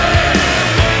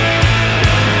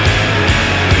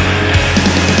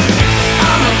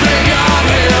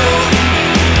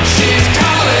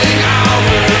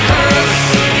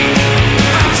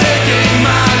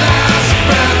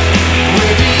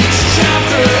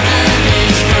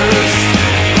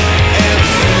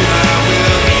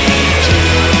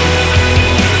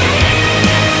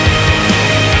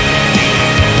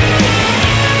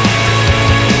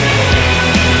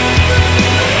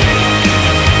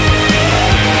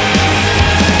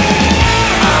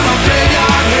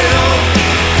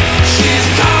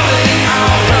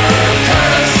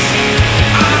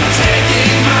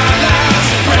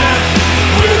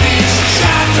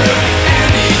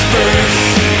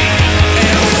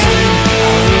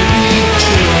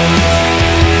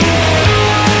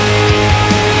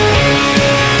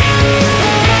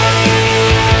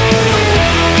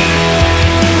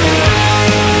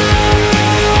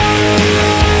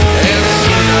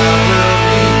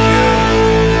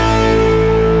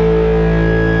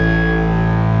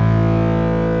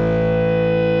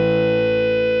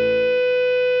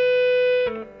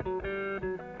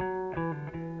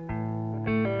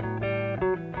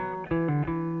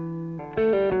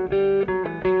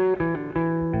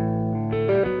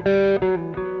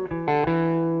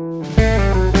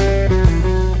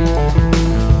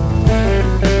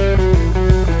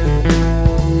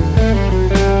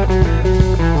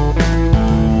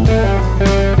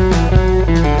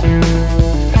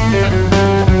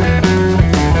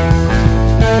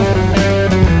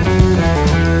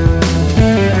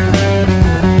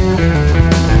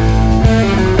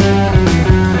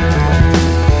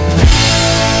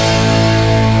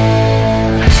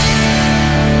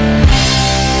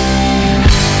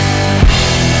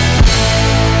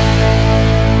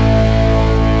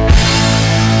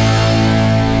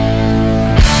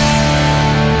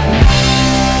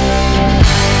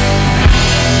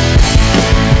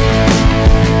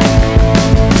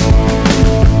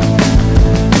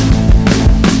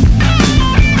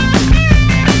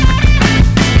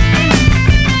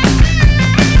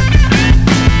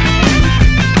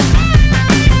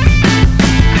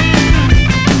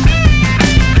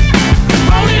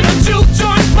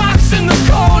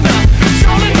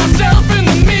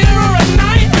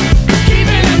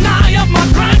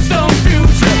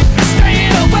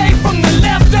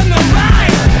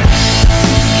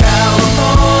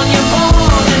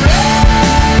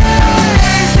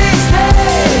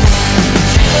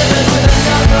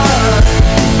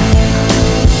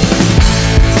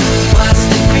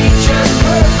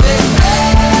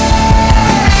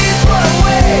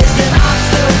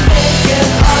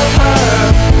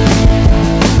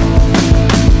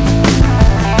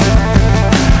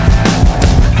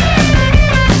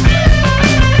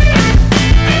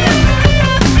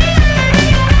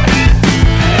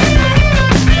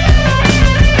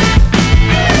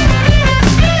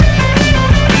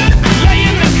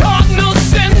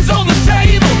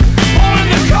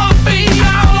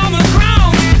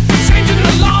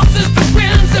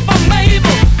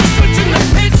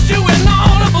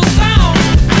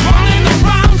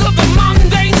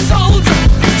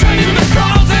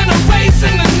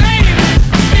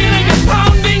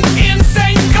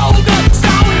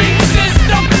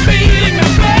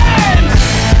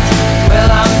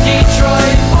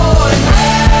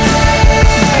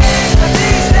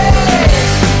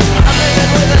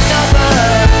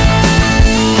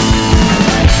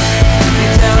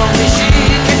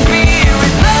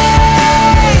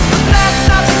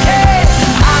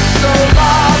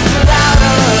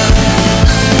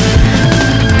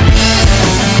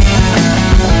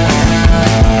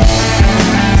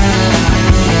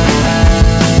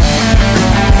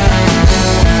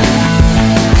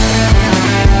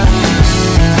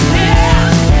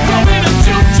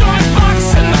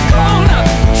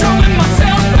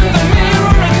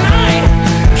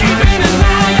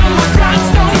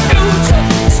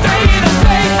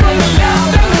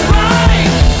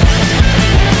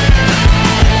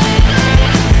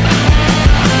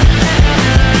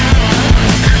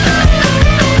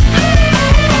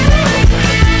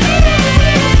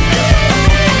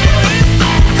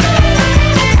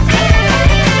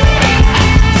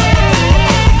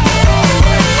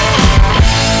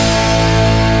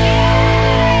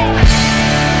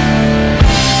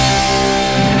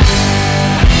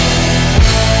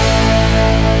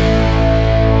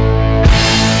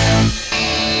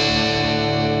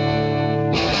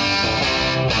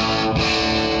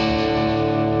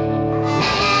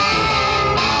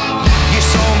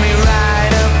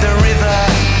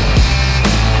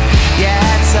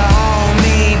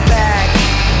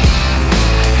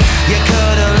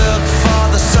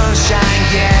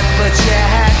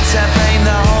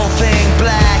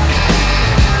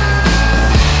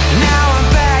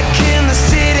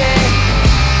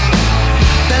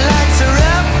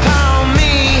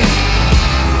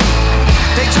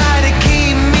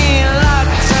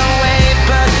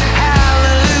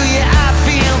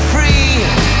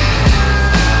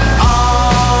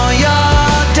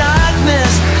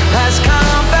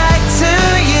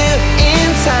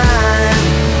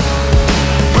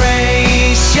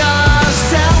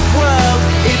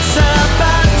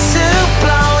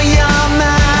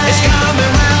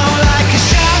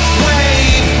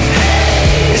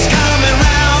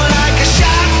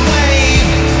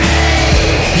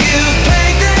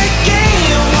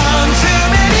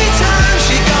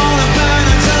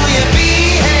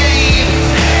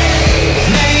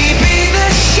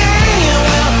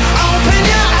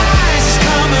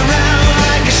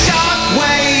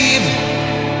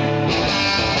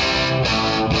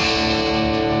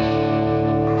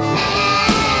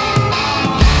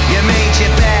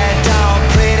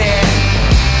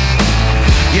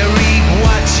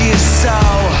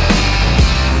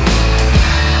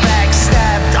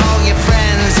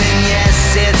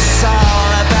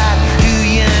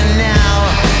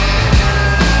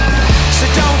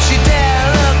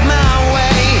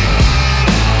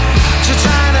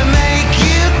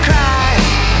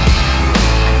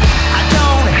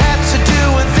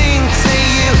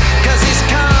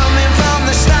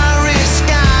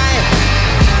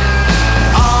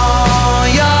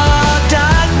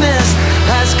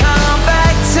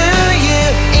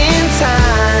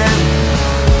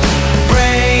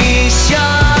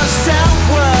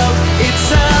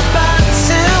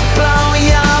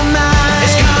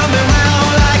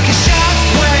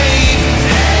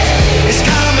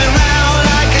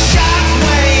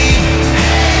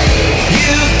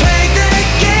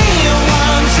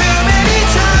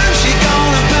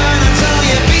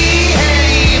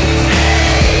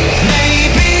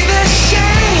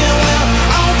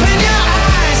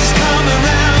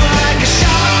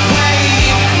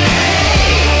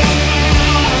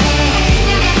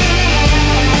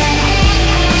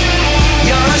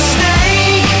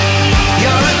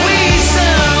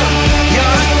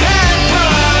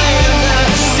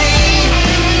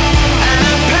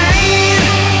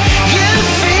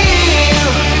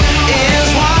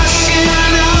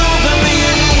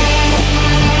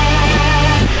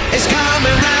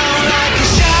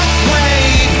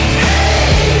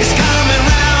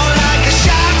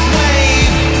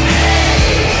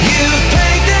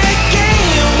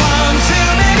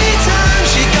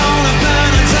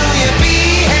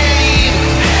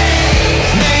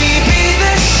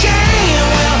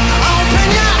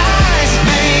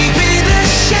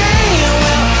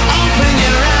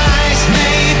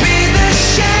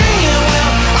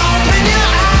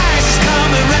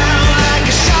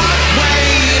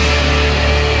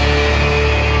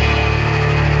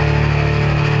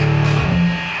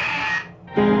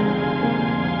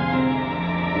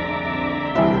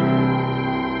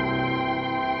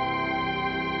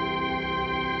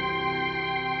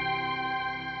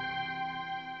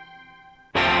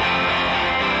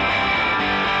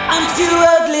 too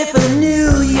ugly for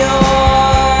New York.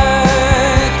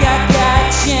 I got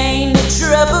chained to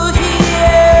trouble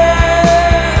here.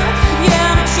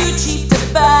 Yeah, I'm too cheap to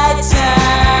buy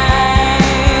time.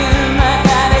 I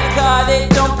got a car that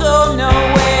don't go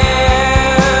nowhere.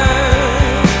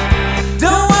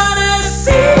 Don't wanna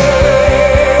see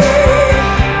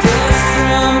dust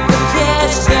from the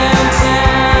cash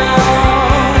downtown.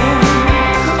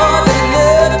 Or the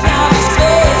look on his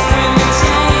face when the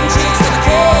train kicks the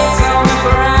case on the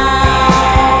ground.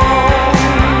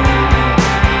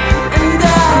 And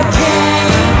I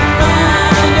can't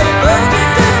find a bucket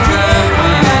to get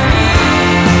when I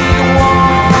need one.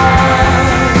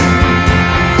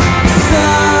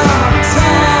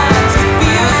 Sometimes it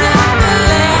feels like the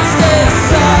last day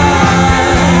sun.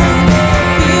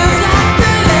 Feels like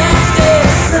the last day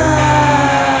sun.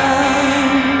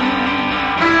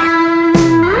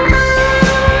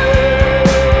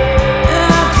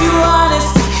 I'm too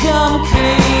honest to come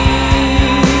clean.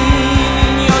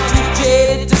 You're too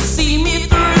jaded to see me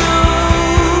through.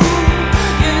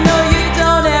 You know you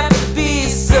don't have to be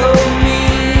so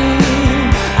mean.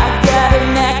 I got a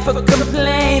knack for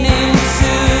complaining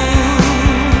too.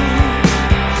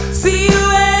 See you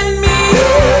and me,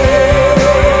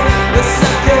 we're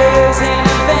suckers in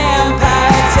a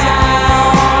vampire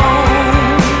town.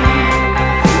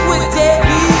 With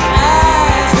deadbeat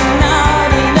eyes and not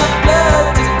enough blood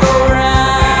to go round.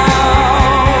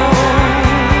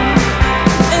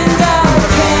 And I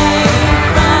can't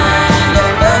find a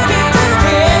bucket to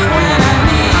get when I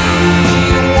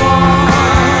need one.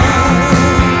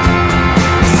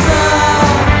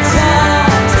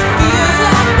 Sometimes it feels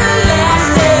like the last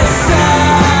day sun.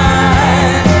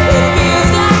 It feels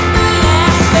like the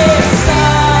last day sun.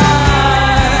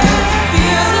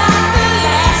 Feels like the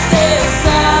last day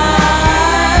sun.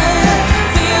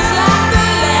 Feels like the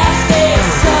last day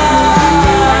sun.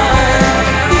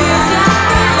 Feels like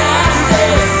the last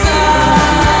day sun.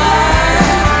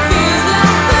 Feels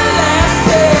like the last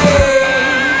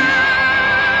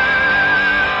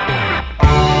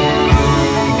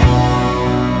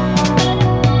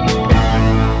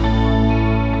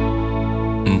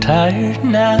Tired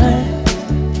night,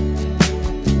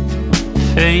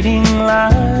 fading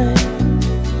light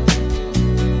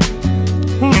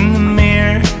in the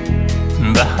mirror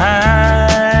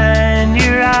behind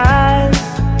your eyes.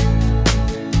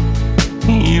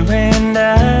 You and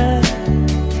I,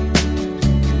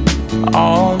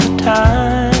 all the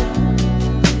time,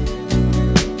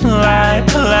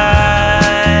 like a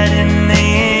light in the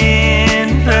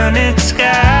infinite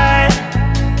sky.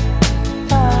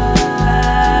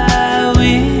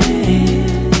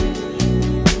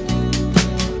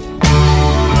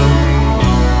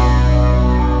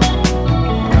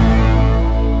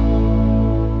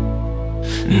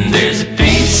 There's a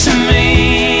piece of me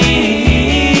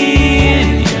in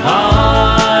your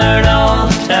heart all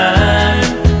the time.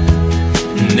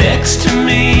 Next to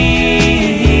me,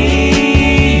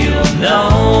 you'll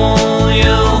know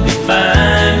you'll be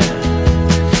fine.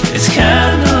 It's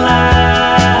kinda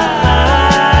like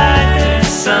there's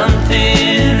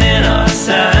something in our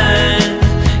sign,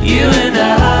 you and I.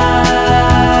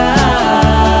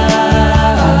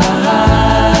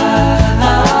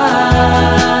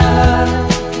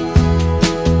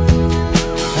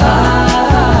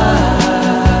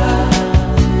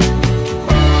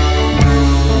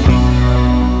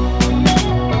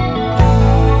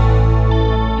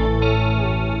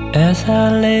 As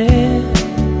I lay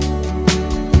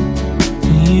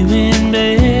you in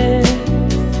bed,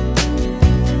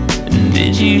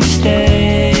 did you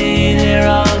stay there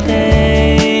all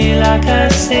day like I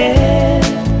said?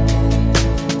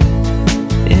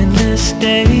 Endless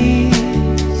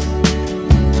days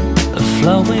of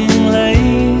flowing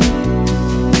lanes,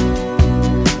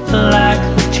 like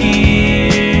the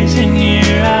tears in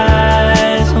your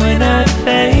eyes when I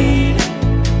fade.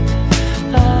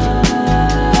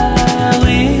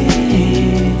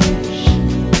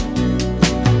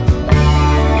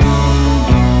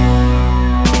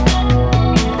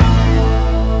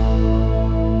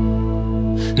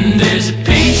 There's a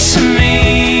piece of me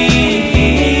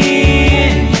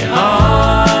in your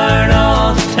heart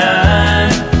all the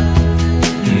time.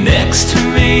 Next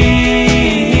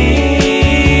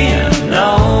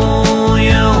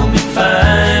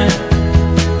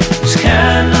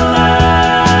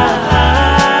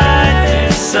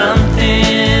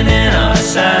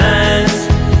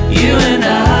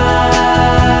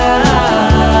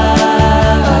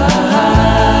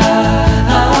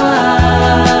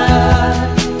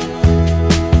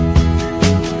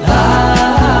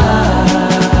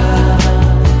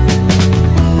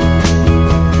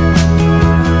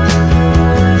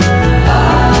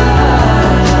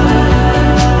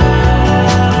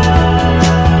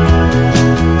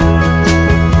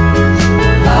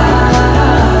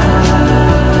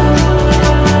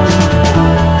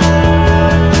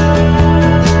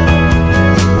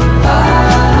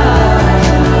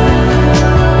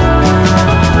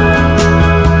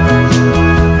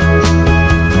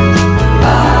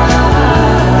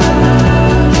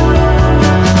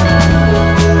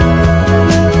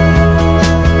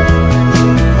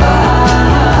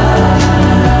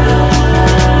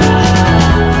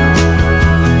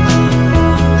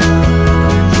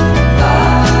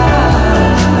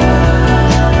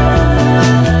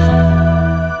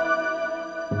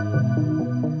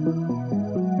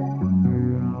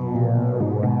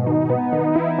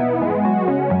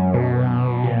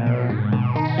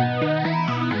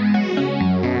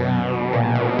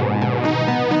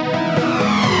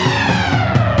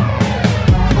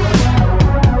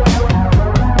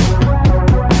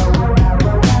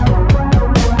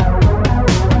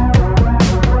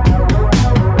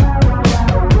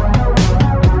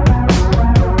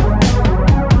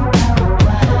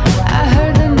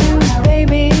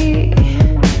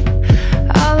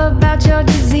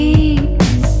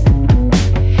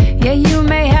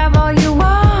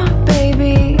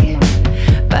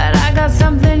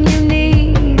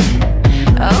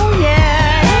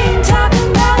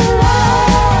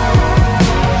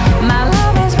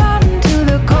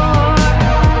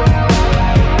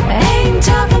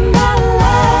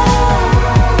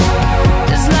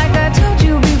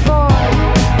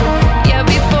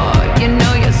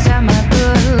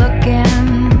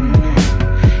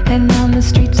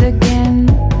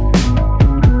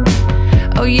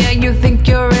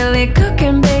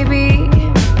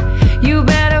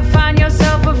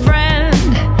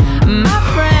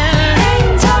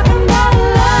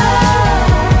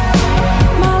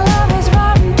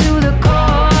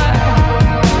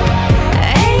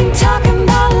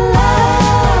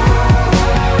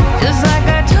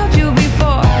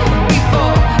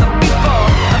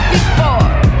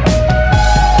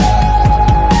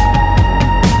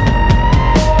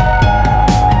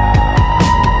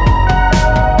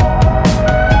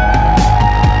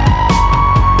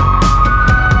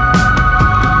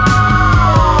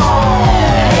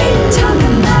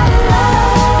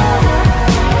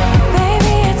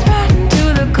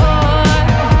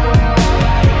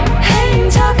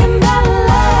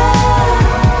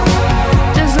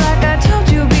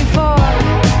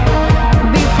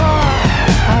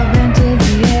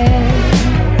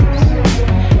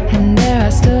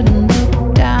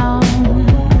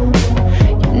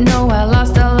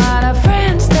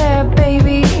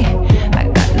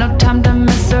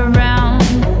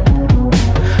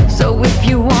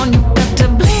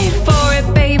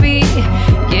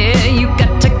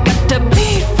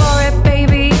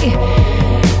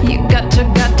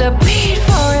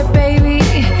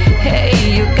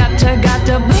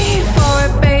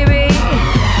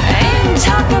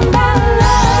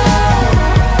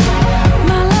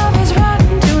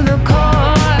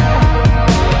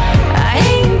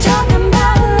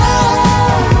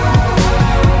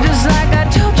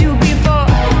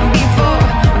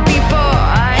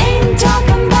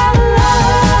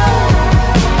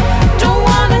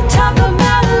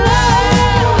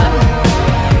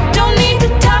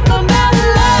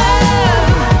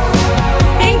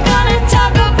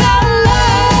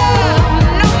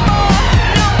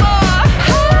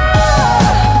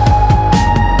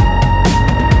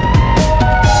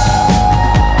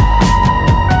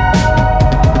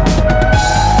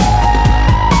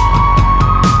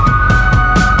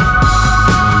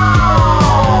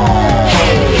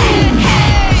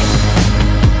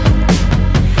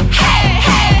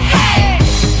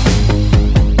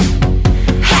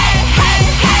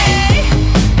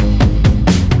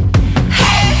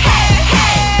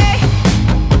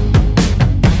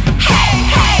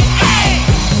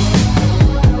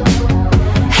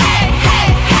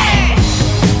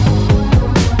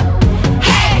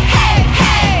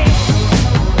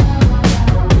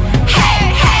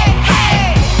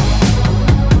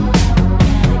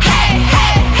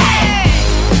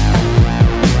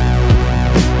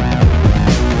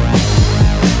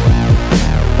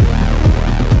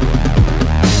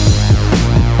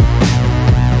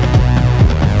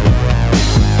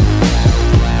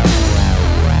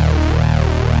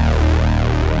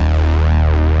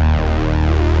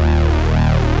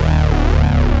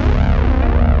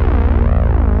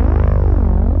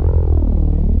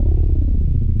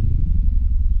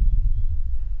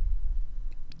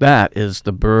that is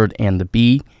The Bird and the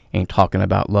Bee, Ain't Talking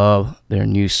About Love, their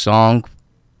new song.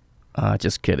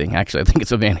 Just kidding. Actually, I think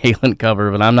it's a Van Halen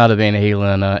cover, but I'm not a Van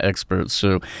Halen expert,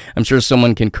 so I'm sure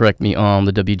someone can correct me on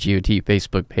the WGOT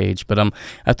Facebook page. But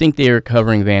I think they are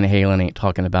covering Van Halen, Ain't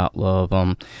Talking About Love.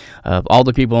 Of all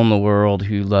the people in the world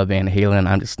who love Van Halen,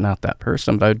 I'm just not that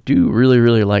person, but I do really,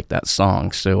 really like that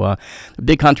song. So the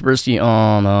big controversy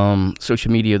on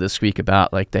social media this week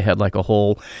about, like, they had like a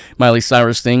whole Miley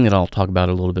Cyrus thing that I'll talk about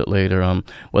a little bit later,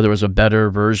 whether it was a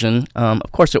better version.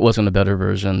 Of course it wasn't a better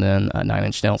version than Nine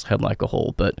Inch Nails had like a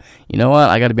whole, but you know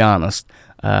what, I gotta be honest,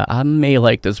 I may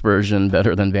like this version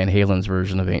better than Van Halen's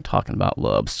version of Ain't Talking About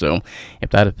Love, so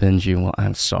if that offends you, well,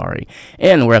 I'm sorry.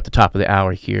 And we're at the top of the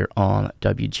hour here on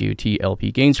WGOT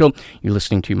LP Gainesville. You're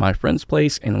listening to My Friend's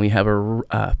Place, and we have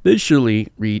officially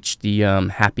reached the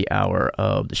happy hour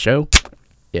of the show.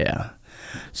 Yeah.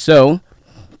 So,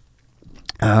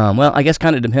 well, I guess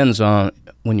kind of depends on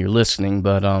when you're listening,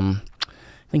 but I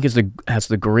think as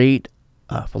the great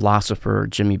philosopher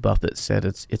Jimmy Buffett said,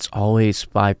 it's always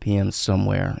 5 p.m.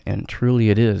 somewhere, and truly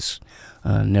it is.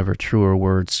 Never truer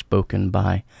words spoken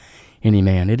by any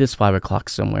man. It is 5 o'clock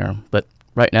somewhere, but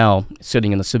right now,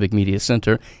 sitting in the Civic Media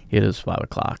Center, it is 5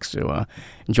 o'clock, so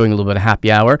enjoying a little bit of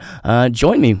happy hour.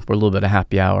 Join me for a little bit of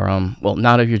happy hour. Well,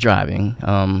 not if you're driving.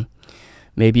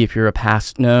 Maybe if you're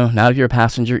not if you're a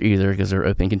passenger either, because they're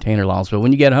open container laws. But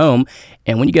when you get home,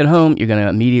 you're going to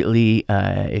immediately,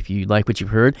 if you like what you've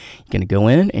heard, you're going to go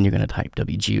in and you're going to type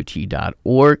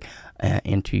WGOT.org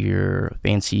into your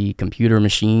fancy computer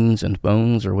machines and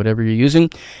phones or whatever you're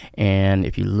using. And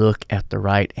if you look at the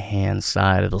right-hand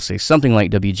side, it'll say something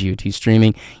like WGOT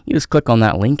Streaming. You just click on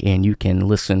that link and you can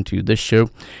listen to this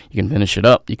show. You can finish it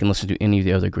up. You can listen to any of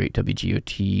the other great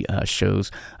WGOT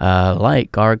shows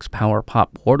like Garg's Power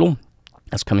Pop Portal.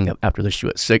 That's coming up after the show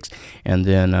at 6. And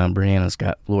then Brianna's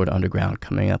got Florida Underground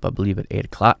coming up, I believe, at 8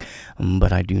 o'clock.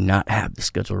 But I do not have the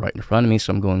schedule right in front of me,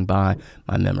 so I'm going by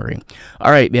my memory.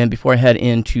 All right, man, before I head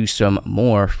into some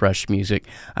more fresh music,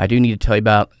 I do need to tell you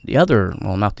about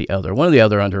one of the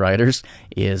other underwriters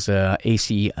is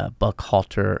AC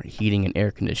Buckhalter Heating and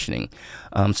Air Conditioning.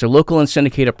 So local and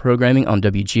syndicated programming on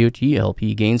WGOT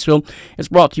LP Gainesville is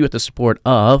brought to you with the support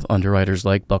of underwriters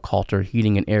like Buckhalter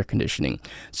Heating and Air Conditioning,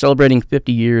 celebrating 50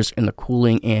 years in the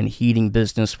cooling and heating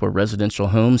business for residential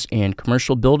homes and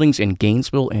commercial buildings in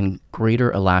Gainesville and Greater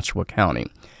Alachua County.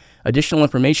 Additional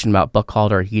information about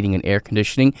Buckhalter Heating and Air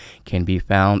Conditioning can be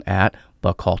found at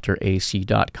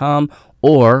buckhalterac.com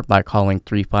or by calling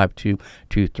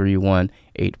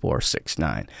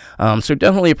 352-231-8469. So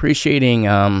definitely appreciating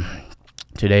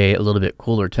today a little bit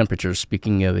cooler temperatures,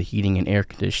 speaking of heating and air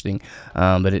conditioning,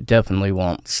 but it definitely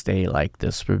won't stay like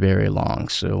this for very long.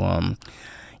 So,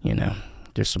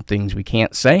 there's some things we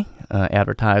can't say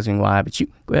advertising wise, but you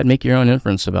go ahead and make your own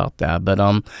inference about that. But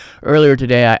earlier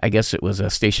today, I guess it was a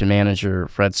station manager,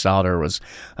 Fred Sauter, was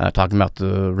talking about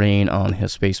the rain on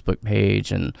his Facebook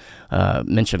page and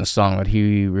mentioned a song that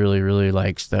he really, really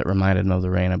likes that reminded him of the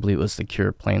rain. I believe it was the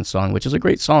Cure Plain Song, which is a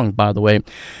great song, by the way.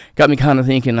 Got me kind of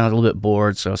thinking, I was a little bit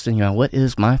bored, so I was thinking, what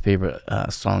is my favorite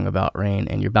song about rain?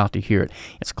 And you're about to hear it.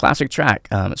 It's a classic track.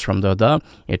 It's from The.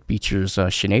 It features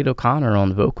Sinead O'Connor on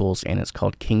the vocals, and it's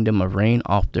called Kingdom of Rain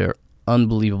off their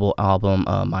unbelievable album,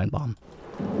 Mind Bomb.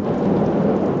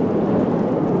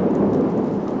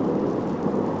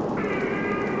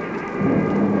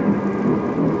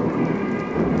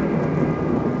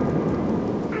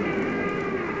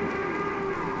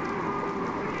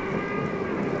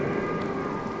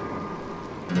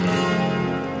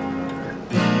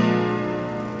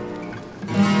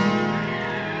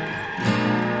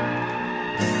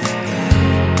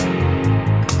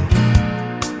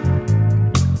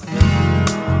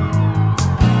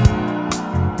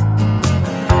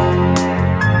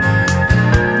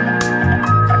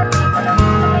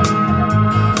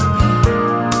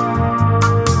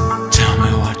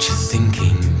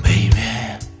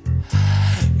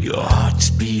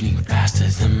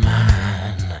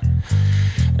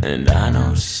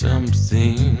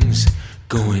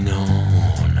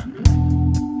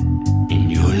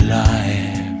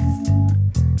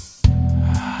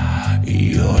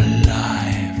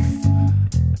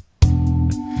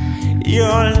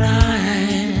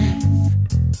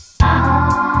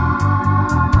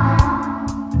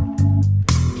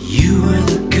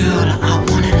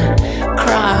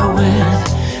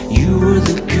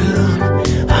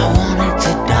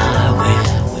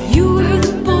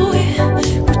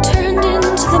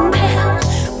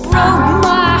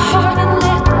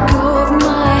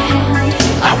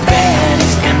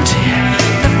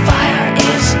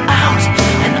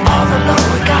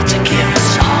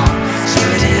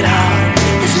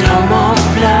 There's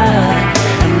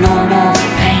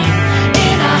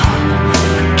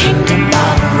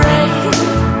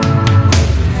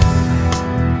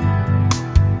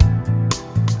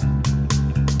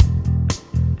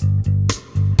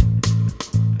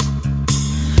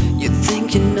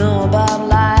think you know about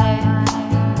life.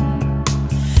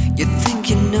 You think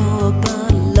you know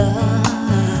about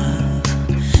love.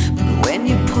 But when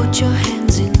you put your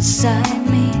hands inside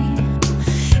me,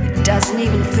 it doesn't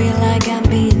even feel like I'm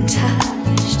being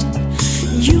touched.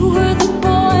 You were the boy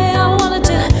I wanted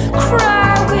to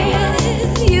cry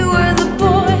with. You were the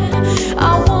boy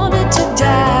I wanted to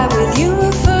die with. You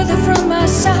were further from my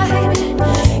side,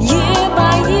 year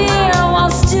by year,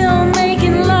 while still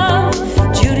making love,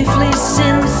 dutifully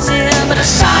sincere. But as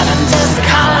silent as the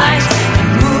car lights that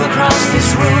move across this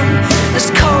room, as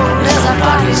cold as our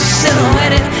bodies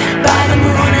silhouetted by the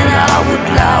moon, and I would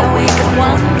lie awake and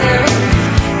wonder,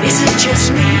 is it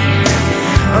just me,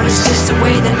 or is this the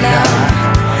way that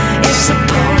love is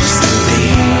supposed to be?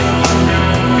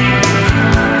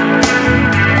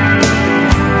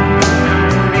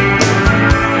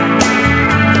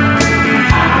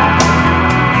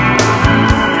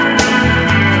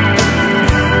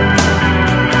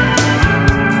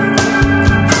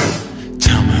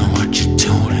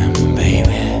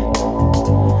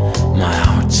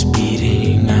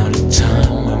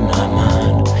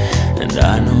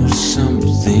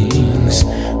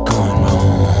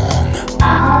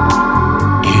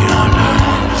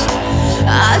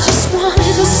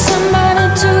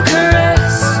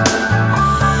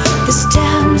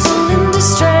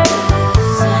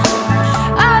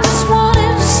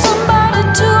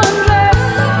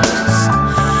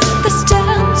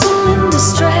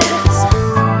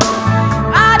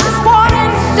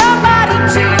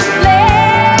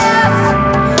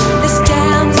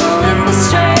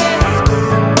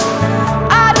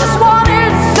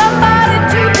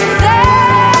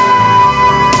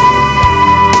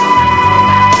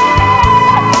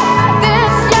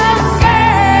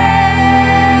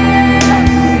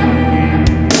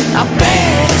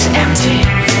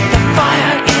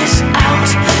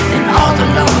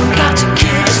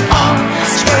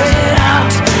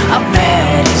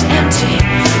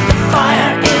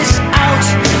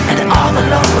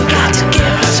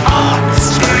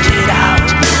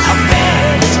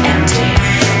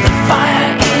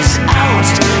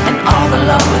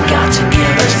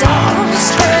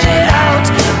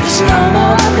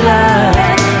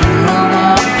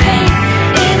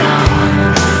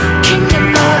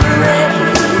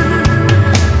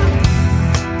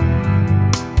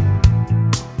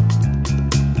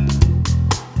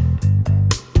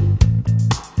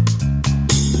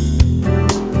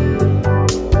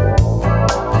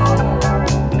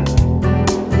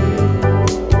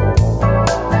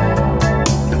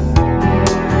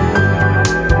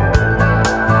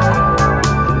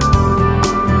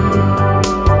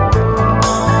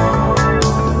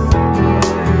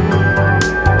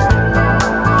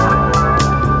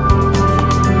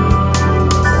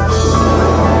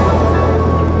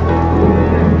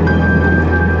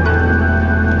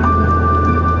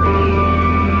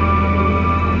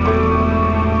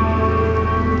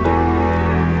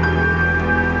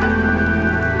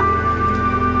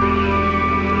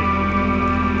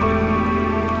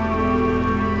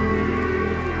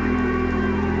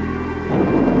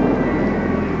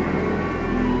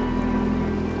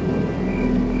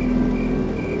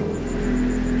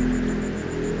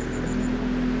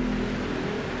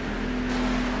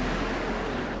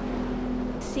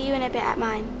 See you in a bit at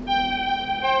mine.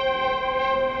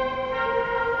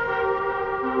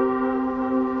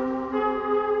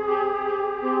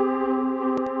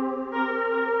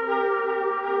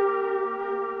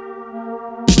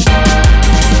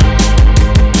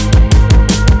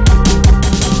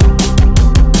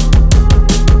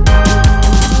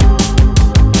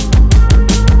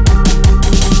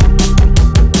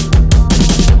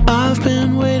 I've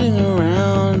been waiting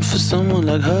around for someone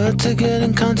like her to get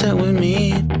in contact with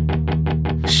me.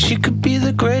 She could be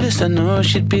the greatest, I know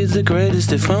she'd be the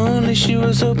greatest if only she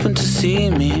was open to see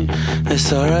me.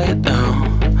 It's alright though,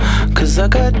 cause I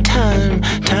got time.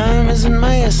 Time isn't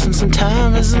my essence and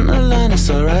time isn't a line. It's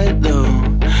alright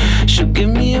though, she'll give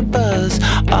me a buzz.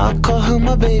 I'll call her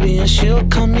my baby and she'll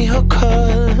call me her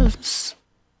cuz.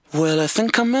 Well, I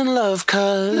think I'm in love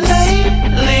cuz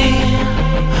lately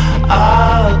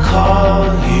I'll call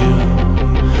you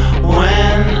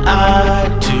when I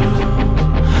do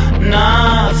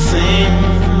nothing.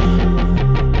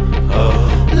 Oh,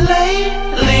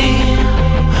 lately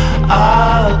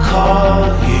I'll call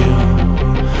you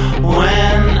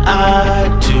when I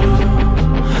do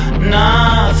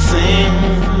nothing.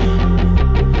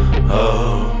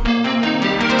 Oh.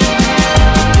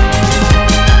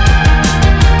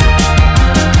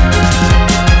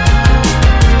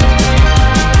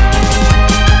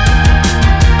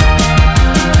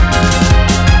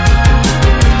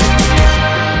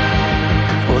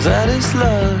 Well, that is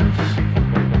love.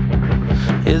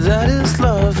 Yeah, that is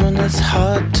love when it's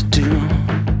hard to do.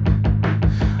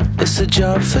 It's a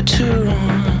job for two.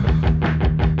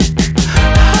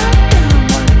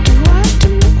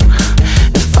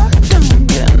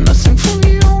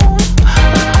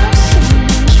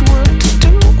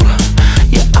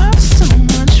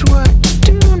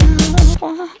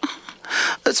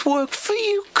 Let's work for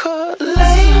you, 'cause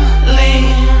lately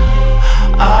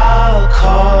I'll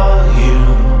call you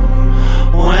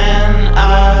when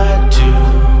I do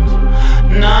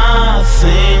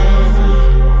nothing.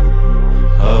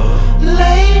 Oh,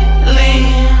 lately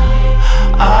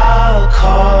I'll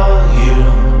call you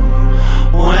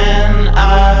when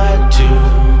I do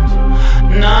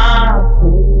nothing.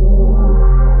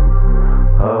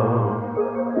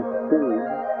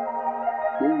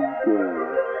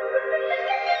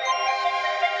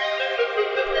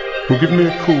 Well, give me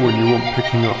a call when you want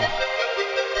picking up.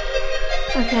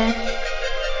 Okay.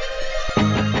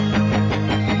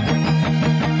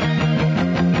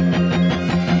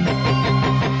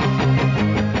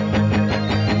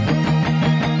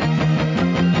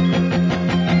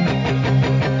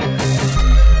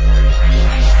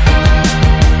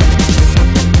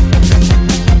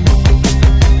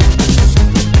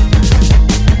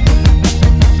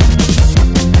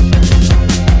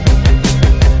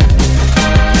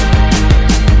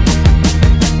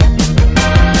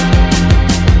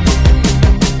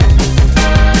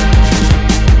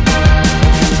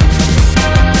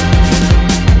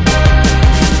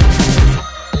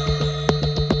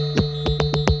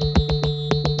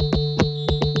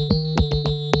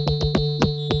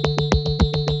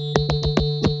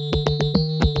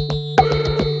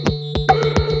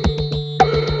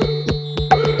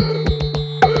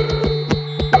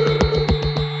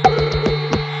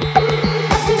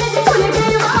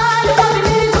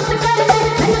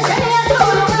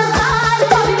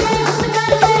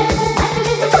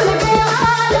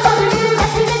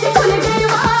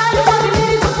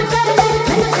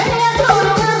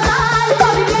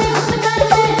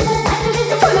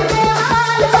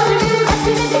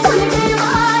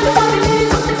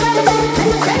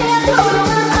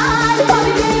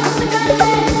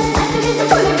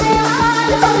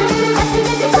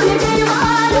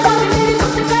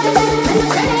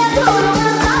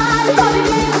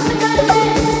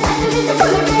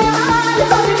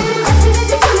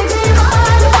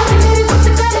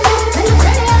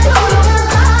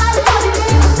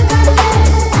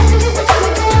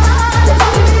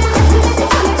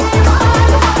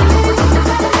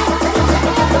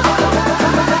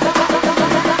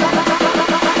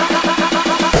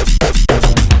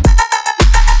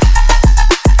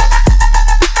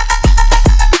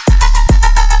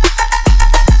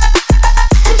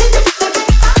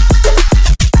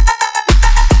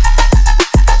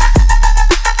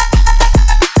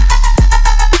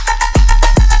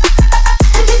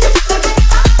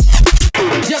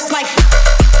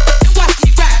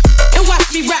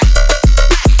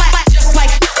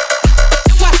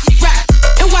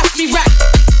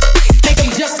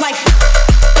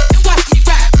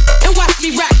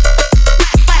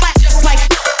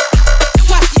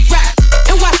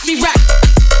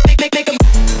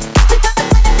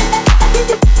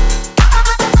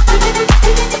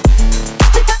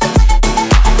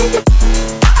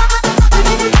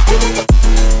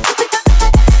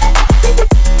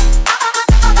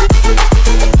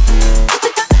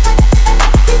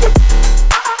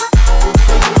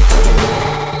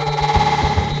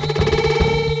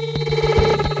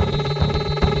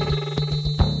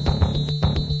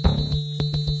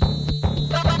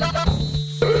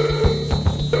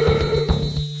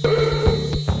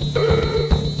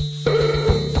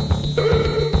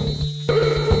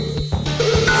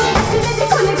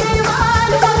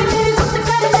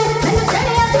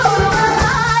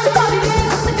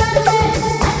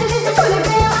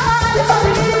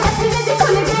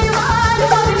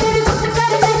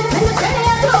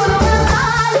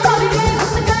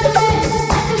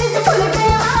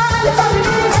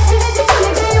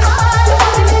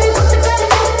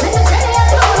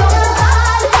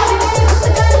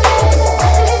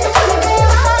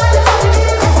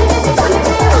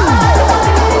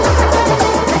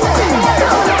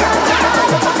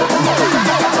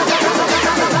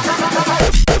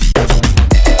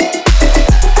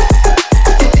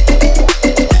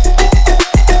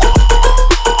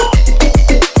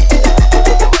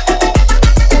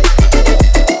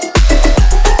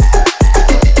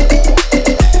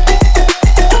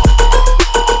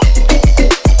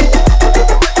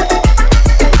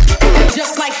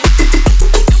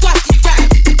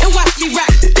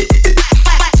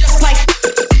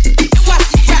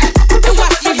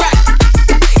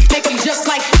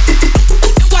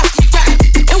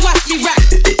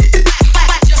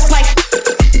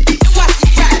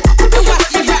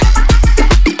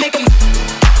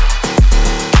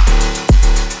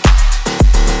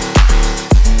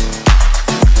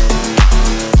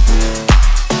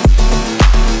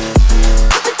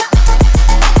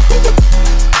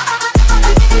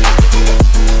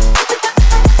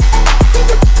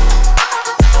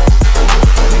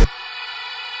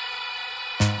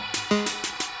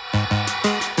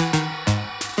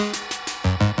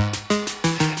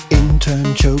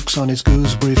 jokes on his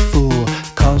gooseberry fool.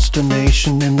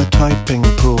 Consternation in the typing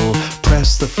pool.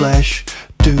 Press the flesh,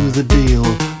 do the deal.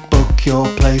 Book your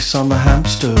place on the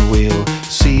hamster wheel.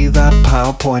 See that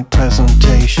PowerPoint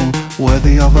presentation,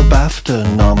 worthy of a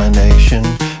BAFTA nomination.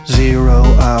 0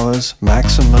 hours,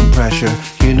 maximum pressure.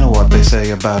 You know what they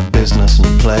say about business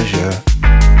and pleasure.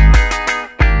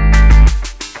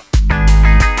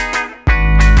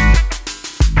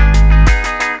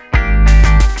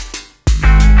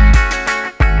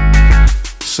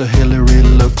 So Hillary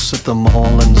looks at them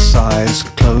all and sighs,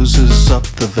 closes up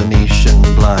the Venetian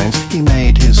blinds. He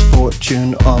made his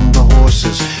fortune on the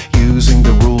horses, using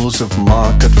the rules of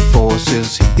market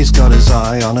forces. He's got his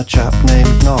eye on a chap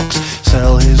named Knox,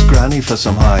 sell his granny for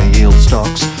some high yield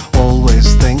stocks.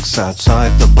 Always thinks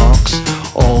outside the box,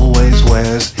 always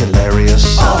wears hilarious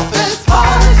socks. Office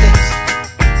politics.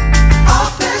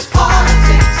 Office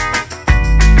politics.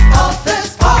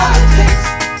 Office politics.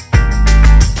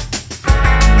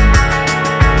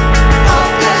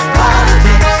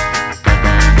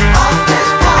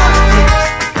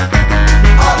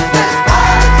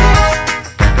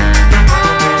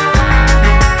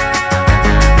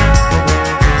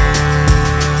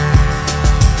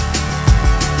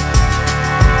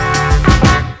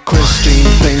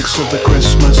 Of the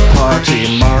Christmas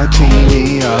party,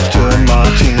 martini after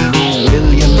martini.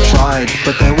 William tried,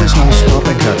 but there was no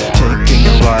stopping her, taking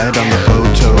a ride on the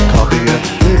photocopier.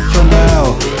 Live for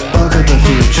now, bugger the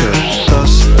future.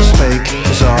 Thus spake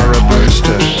Zara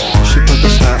Brewster. She put the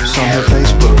snaps on her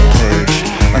Facebook page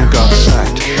and got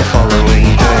sacked the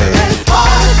following day.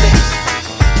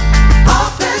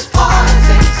 Office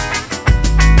politics.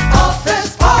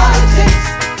 Office politics.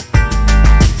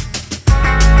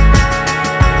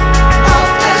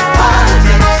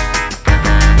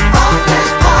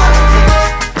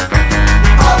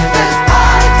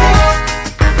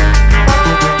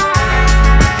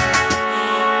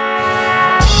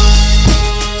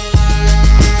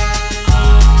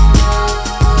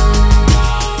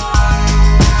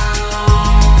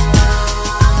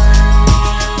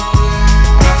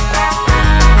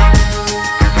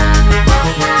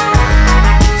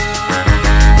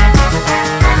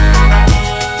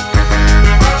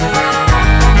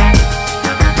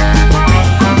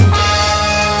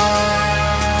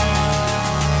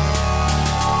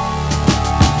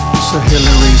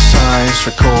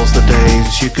 Recalls the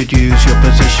days you could use your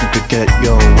position to get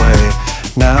your way.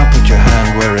 Now put your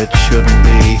hand where it shouldn't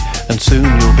be, and soon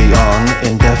you'll be on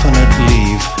indefinite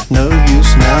leave. No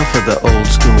use now for the old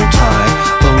school tie,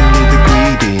 only the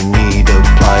greedy need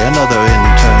apply. Another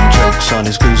intern jokes on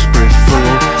his gooseberry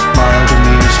fool, mild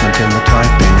amusement in the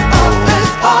typing pool.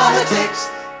 Office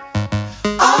politics.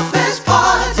 Office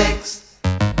politics.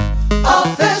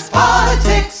 Office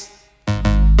politics.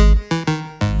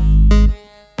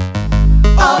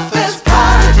 Office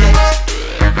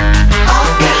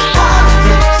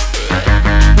politics.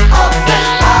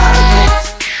 Office politics.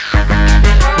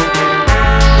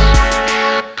 Office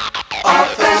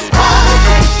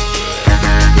politics.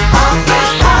 Office politics. Office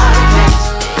politics.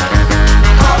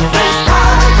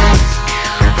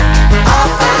 Office politics.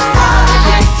 Office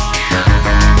politics.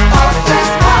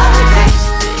 Office politics.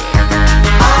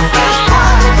 Office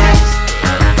politics. Office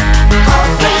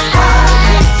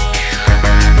politics.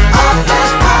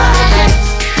 Office politics.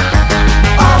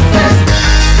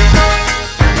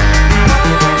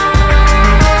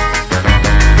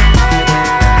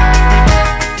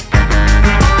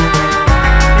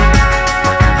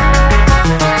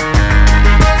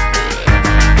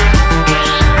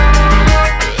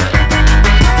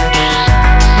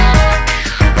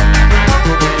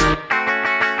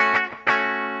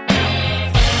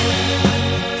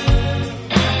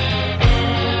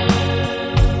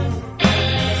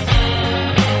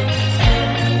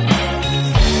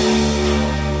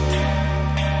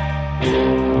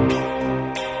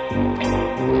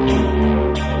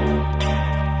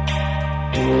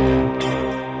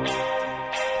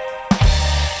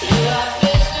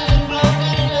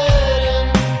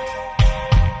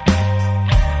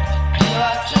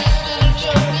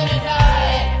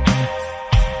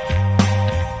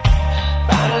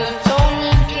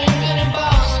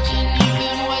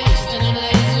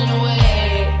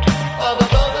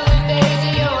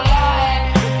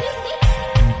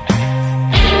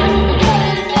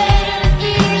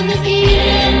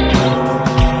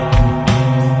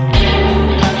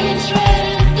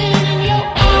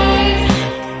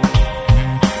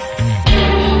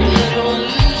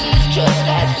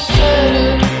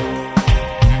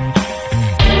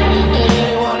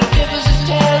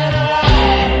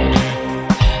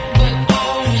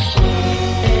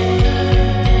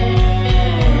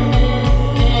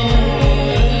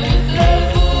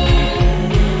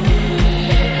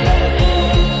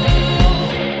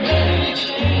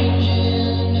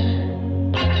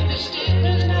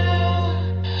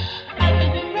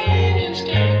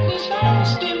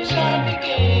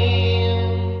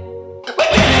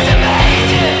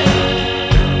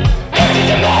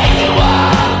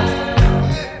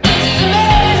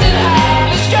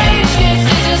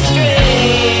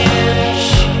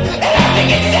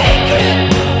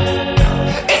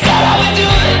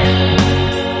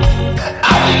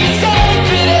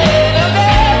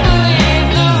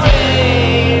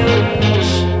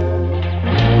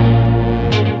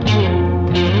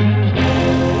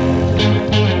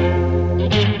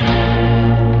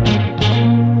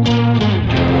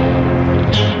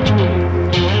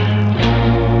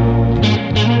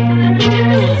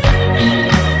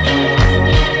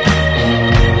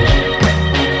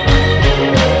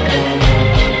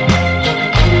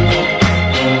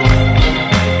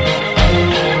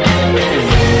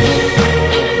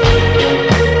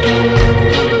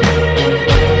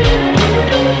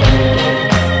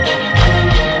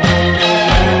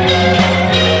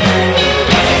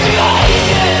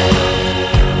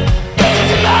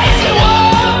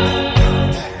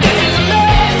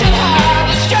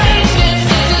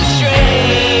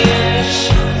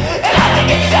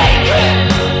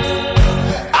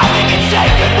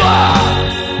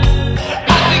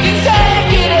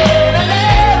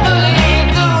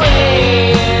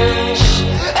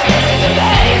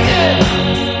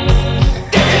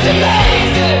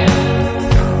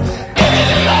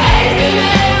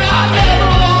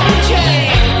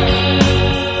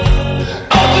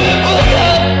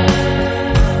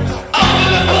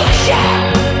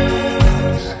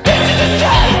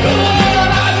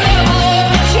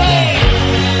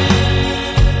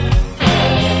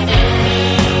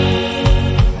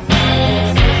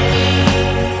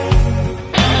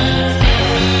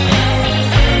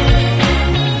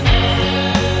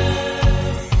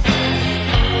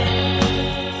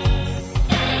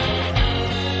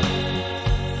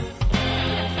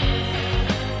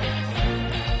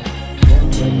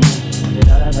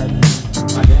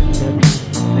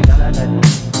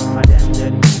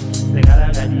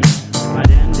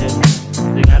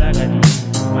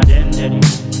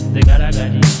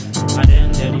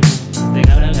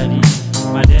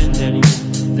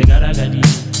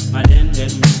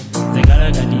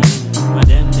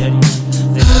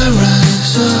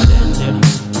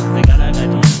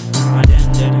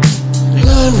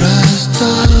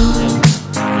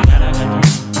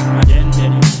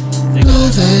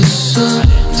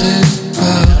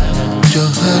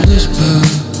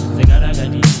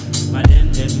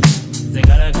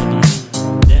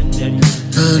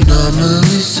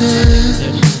 normally says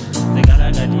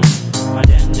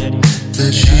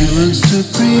that she wants to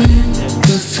bring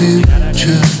the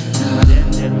future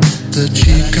that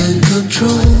she can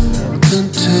control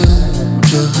until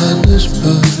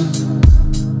Johannesburg.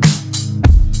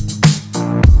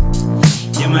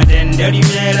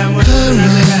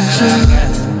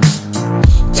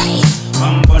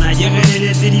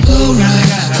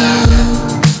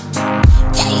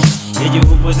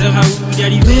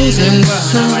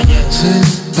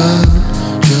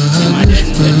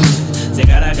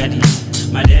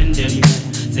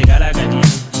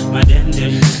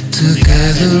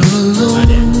 Together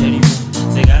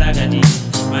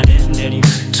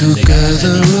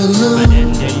alone,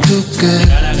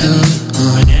 together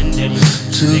alone,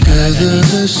 together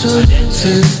there's something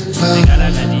about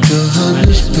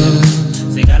Johannesburg.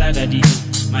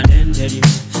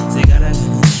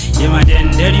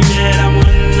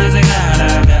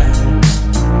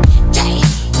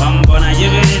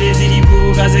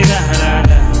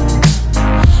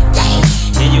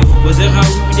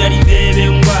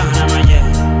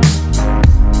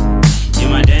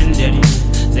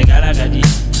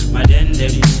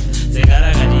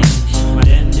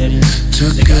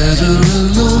 Together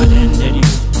alone,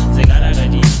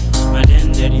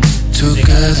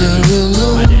 together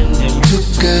alone,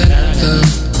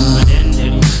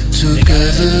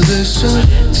 together there's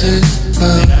something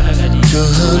about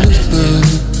Johannesburg.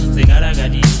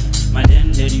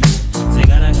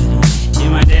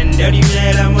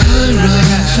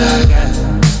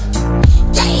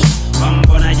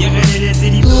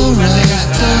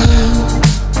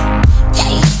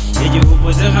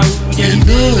 You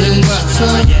know it's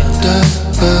fucked up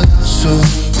but so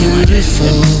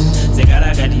beautiful.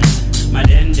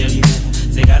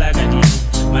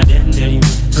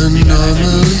 And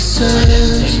normally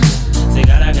says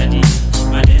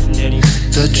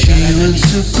that she wants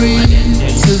to bring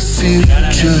the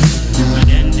future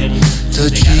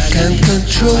that she can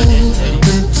control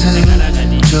until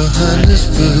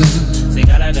Johannesburg.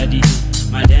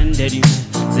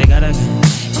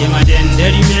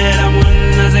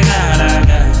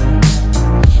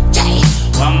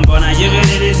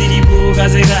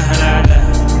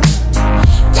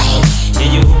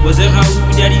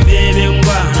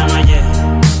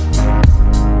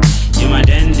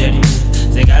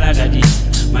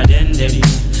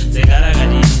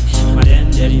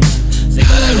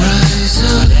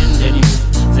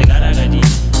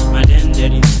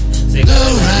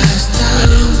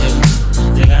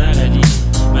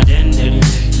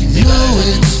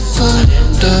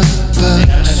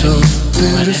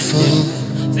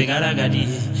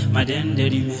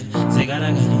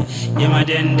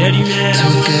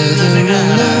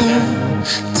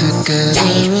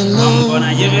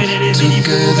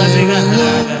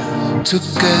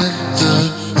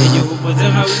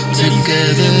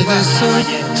 Together there's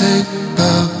something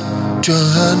about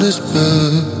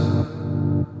Johannesburg.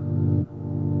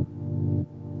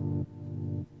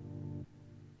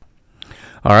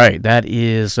 All right, that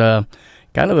is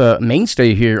kind of a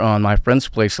mainstay here on My Friend's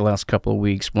Place the last couple of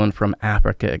weeks, one from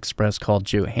Africa Express called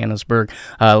Johannesburg.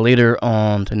 Later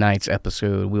on tonight's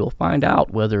episode, we'll find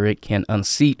out whether it can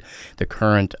unseat the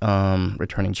current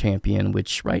returning champion,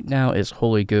 which right now is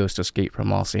Holy Ghost Escape from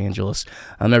Los Angeles.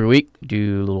 Every week,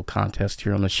 do a little contest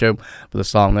here on the show for the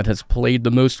song that has played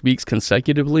the most weeks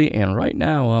consecutively, and right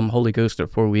now, Holy Ghost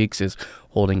at 4 weeks is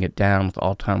holding it down with the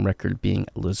all-time record being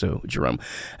Lizzo Jerome.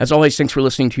 As always, thanks for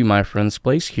listening to My Friend's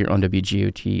Place here on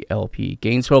WGOT LP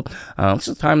Gainesville. This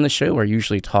is the time in the show where I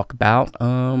usually talk about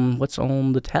what's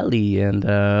on the telly and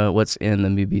what's in the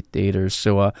movie theaters.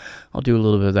 So I'll do a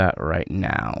little bit of that right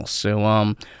now.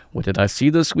 So what did I see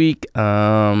this week?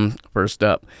 First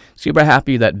up, super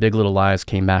happy that Big Little Lies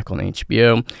came back on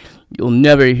HBO. You'll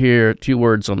never hear two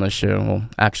words on the show. Well,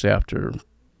 actually, after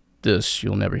this,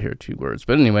 you'll never hear two words.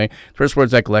 But anyway, first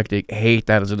word's eclectic. Hate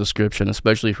that as a description,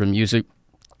 especially for music.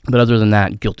 But other than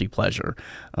that, guilty pleasure.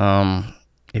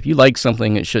 If you like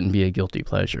something, it shouldn't be a guilty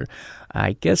pleasure.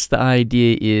 I guess the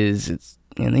idea is,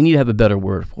 and they need to have a better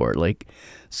word for it, like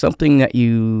something that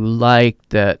you like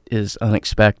that is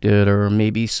unexpected, or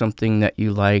maybe something that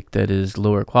you like that is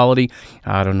lower quality.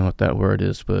 I don't know what that word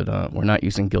is, but we're not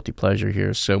using guilty pleasure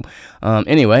here. So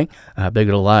anyway, Big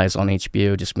Little Lies on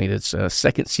HBO just made its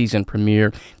second season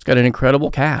premiere. It's got an incredible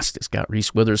cast. It's got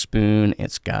Reese Witherspoon,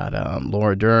 it's got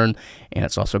Laura Dern, and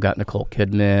it's also got Nicole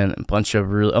Kidman, a bunch of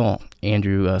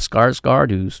Andrew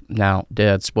Skarsgård, who's now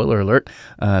dead, spoiler alert,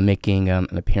 making an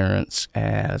appearance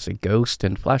as a ghost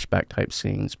and flashback type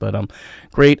scenes. But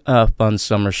great fun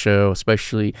summer show,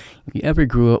 especially if you ever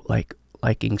grew up like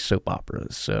liking soap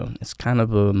operas. So it's kind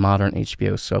of a modern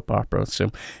HBO soap opera.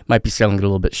 So might be selling it a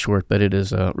little bit short, but it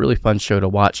is a really fun show to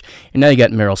watch. And now you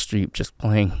got Meryl Streep just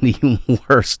playing the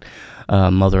worst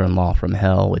mother-in-law from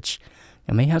hell, which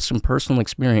I may have some personal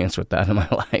experience with that in my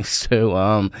life.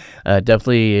 So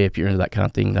definitely, if you're into that kind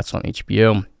of thing, that's on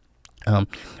HBO.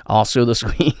 Also this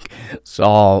week,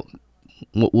 saw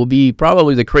what will be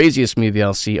probably the craziest movie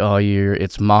I'll see all year.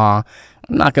 It's Ma.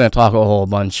 I'm not going to talk a whole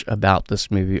bunch about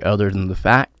this movie other than the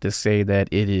fact to say that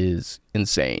it is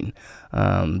insane.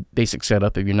 Basic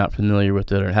setup, if you're not familiar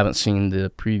with it or haven't seen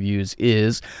the previews,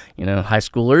 is, high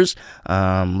schoolers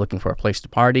looking for a place to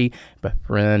party,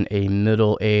 befriend a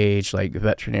middle-aged,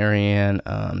 veterinarian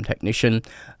technician,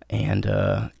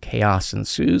 and chaos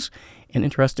ensues. And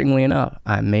interestingly enough,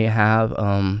 I may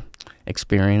have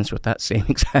experience with that same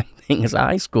exact thing as a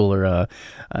high schooler,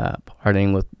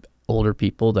 partying with older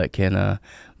people that can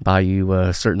buy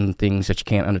you certain things that you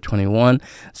can't under 21.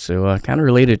 So kind of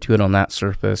related to it on that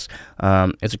surface.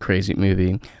 It's a crazy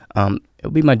movie. It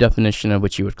would be my definition of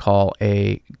what you would call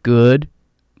a good,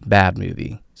 bad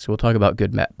movie. So we'll talk about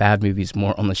good, bad movies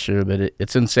more on the show, but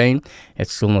it's insane.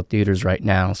 It's still in the theaters right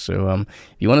now. So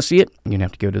if you want to see it, you're going to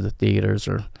have to go to the theaters,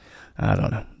 or I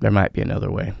don't know. There might be another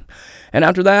way. And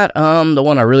after that, the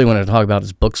one I really wanted to talk about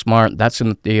is Booksmart. That's in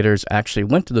the theaters. I actually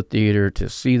went to the theater to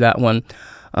see that one.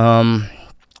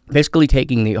 Basically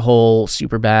taking the whole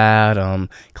Superbad,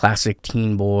 classic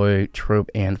teen boy trope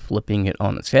and flipping it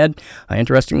on its head.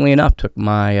 Interestingly enough, took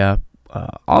my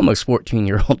almost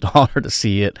 14-year-old daughter to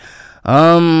see it.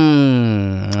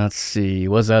 Let's see.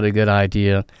 Was that a good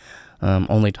idea?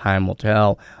 Only time will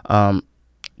tell.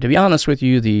 To be honest with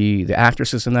you, the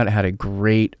actresses in that had a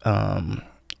great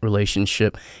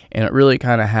relationship, and it really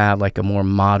kind of had like a more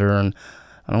modern,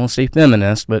 I don't want to say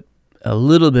feminist, but a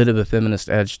little bit of a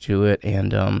feminist edge to it.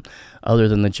 And other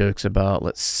than the jokes about,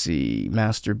 let's see,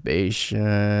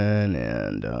 masturbation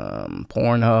and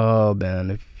Pornhub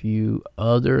and a few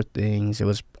other things, it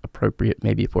was appropriate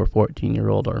maybe for a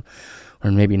 14-year-old or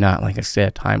maybe not. Like I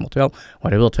said, time will tell.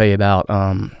 What I will tell you about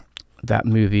that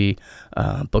movie,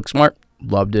 Booksmart,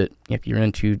 loved it. If you're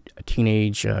into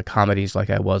teenage comedies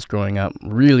like I was growing up,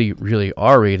 really, really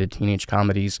R-rated teenage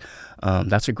comedies,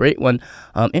 that's a great one.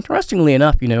 Interestingly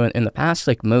enough, in the past,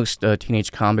 like most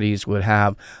teenage comedies would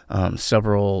have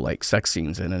several sex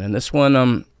scenes in it, and this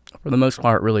one, for the most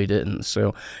part, really didn't.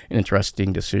 So an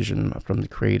interesting decision from the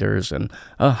creators, and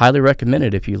highly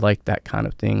recommended if you like that kind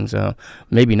of things.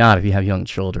 Maybe not if you have young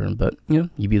children, but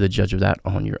you be the judge of that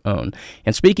on your own.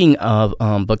 And speaking of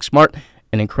Booksmart,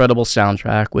 an incredible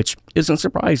soundtrack, which isn't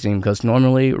surprising because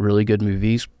normally really good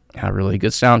movies have really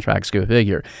good soundtracks, go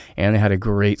figure. And they had a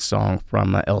great song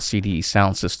from LCD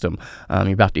Sound System.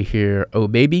 You're about to hear Oh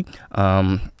Baby,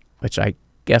 which I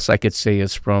guess I could say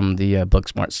is from the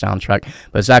Booksmart soundtrack,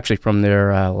 but it's actually from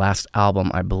their last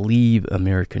album, I believe,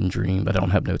 American Dream, but I don't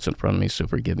have notes in front of me, so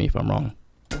forgive me if I'm wrong.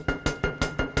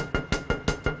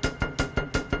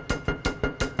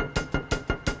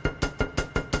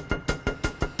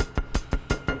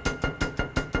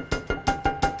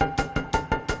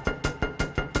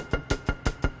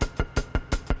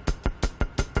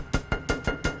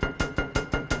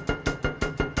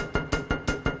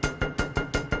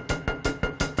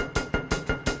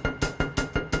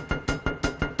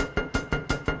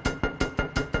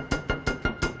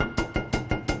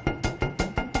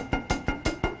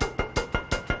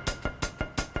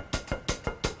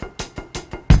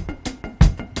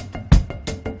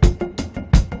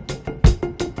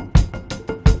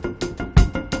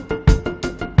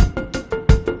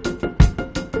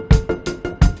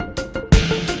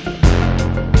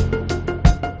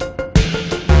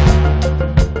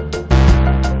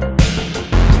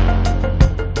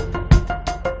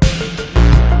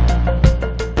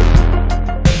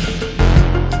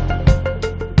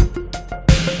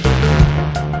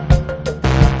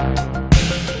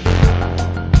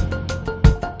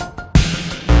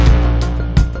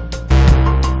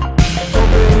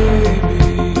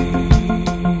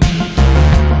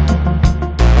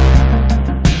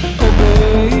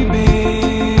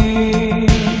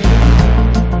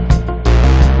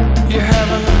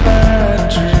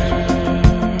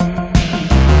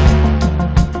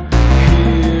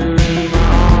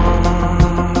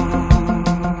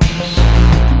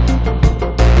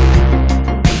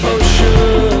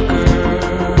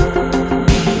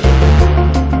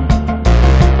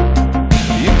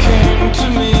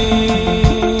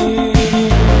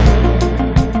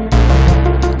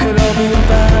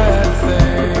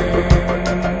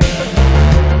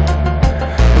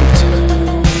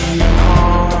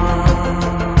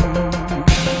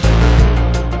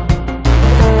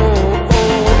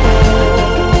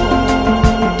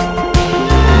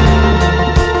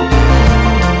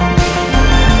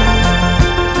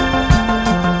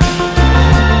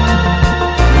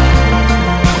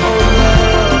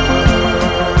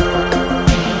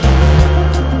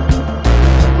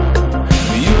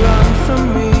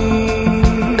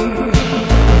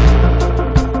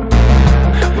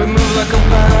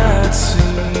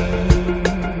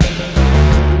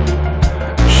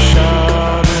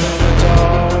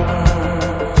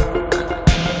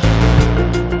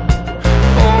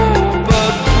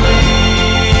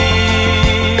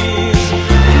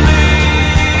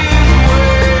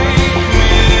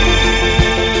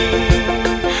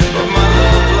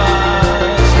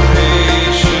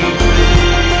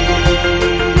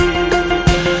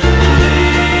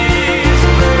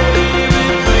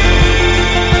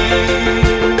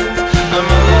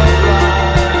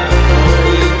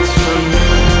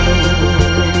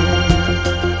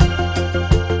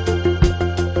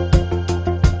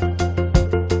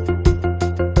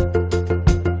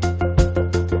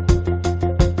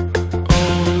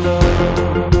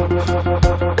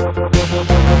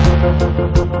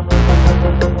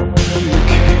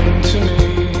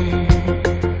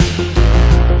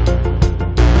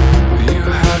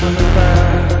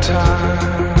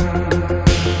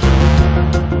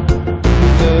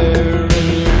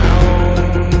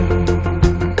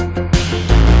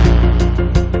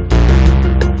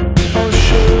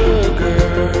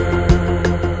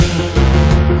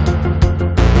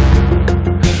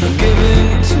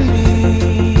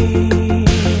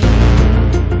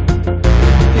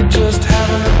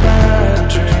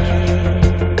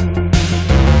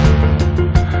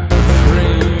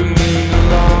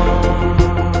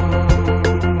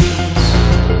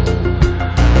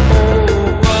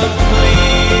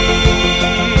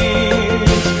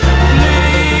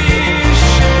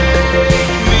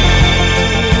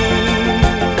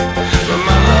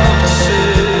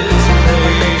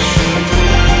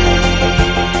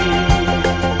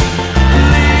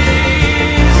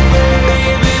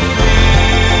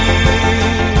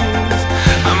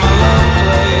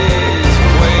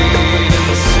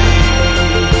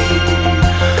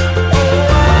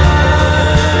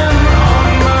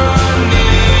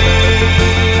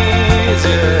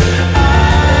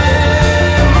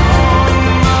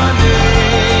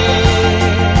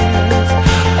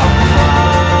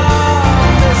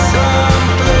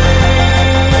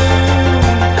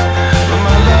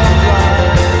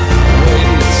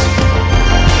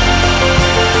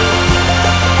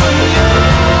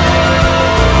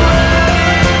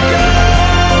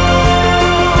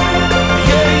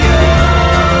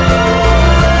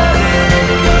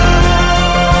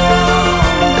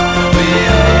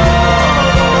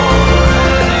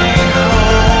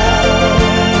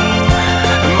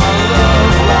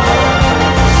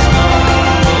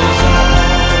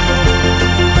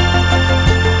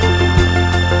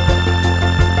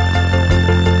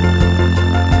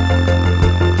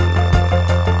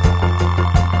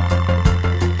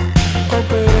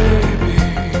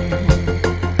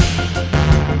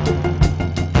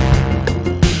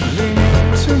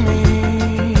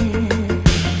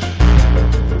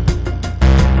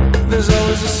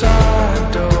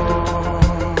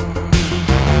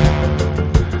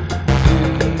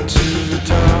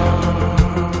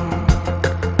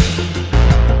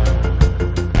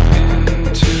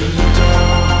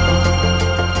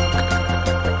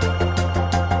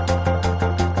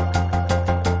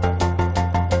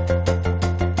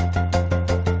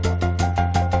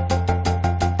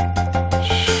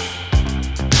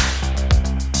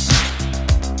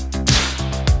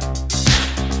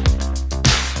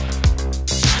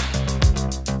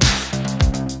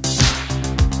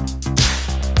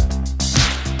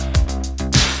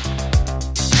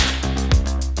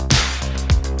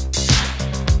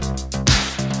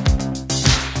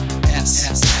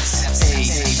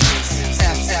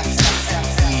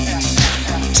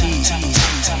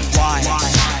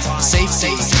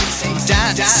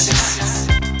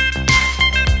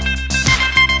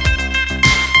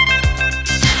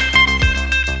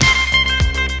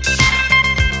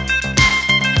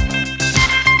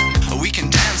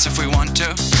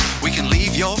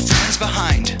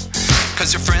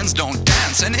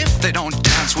 they don't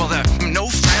dance, well, they're no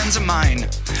friends of mine.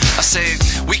 I say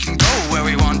we can go where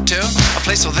we want to, a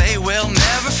place where they will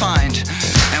never find.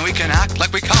 And we can act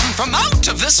like we come from out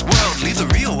of this world, leave the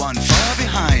real one far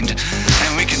behind.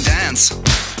 And we can dance.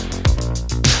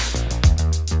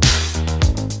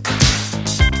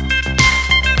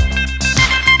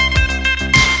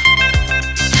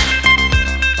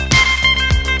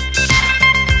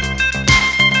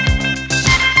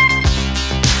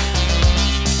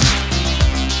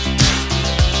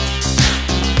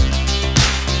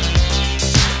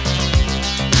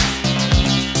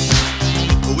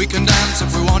 We can dance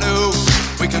if we want to,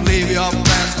 we can leave your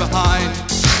friends behind.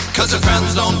 Cause your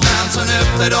friends don't dance, and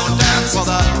if they don't dance, well,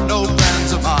 they're no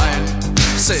friends of mine.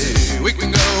 Say, we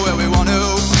can go where we want to,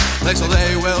 place where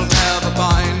they will never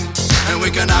find. And we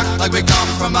can act like we come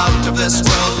from out of this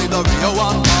world, leave the real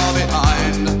one far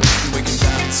behind. And we can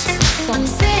dance.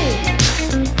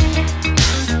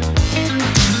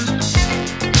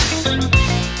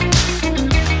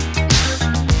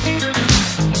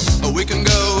 We can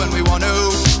go when we want to,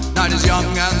 night is young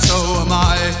and so am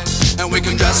I. And we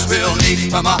can dress real neat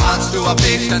from our hands to our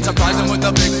feet and surprise them with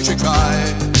a victory cry.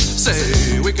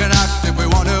 Say, we can act if we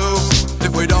want to,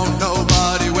 if we don't,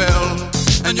 nobody will.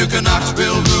 And you can act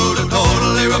real rude and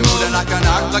totally removed, and I can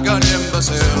act like an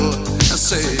imbecile. And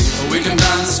say, we can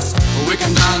dance,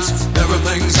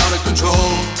 everything's out of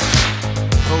control.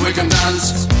 We can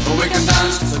dance,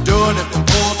 they're doing it from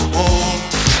pole to pole.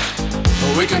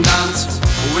 We can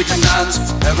dance,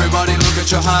 everybody look at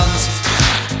your hands.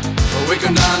 We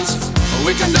can dance,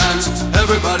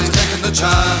 everybody's taking the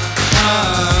chance.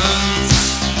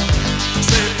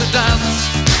 Safe to dance,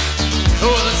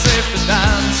 oh, it's safe to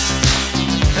dance.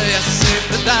 Yes, it's safe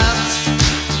to dance.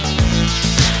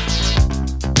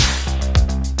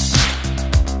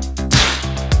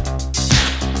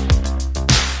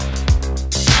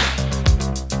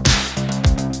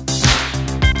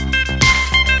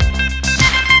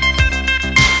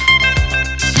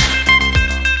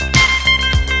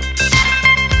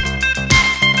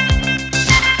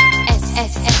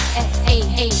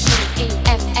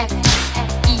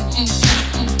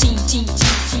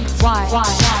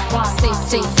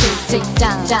 Sit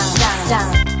down, down, down, down.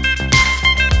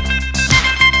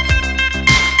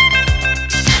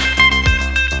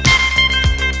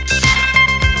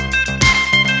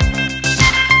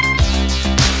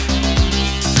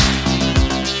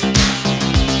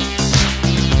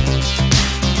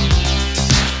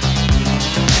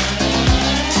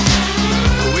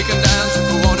 We can dance if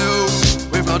we want to.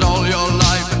 We've got all your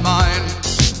life in mind.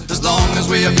 As long as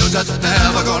we abuse it,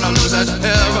 never gonna lose it.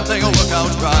 Everything will work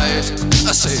out right.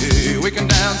 I say we can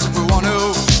dance if we want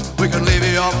to. We can leave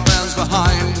your friends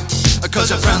behind. Cause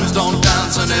your friends don't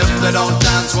dance, and if they don't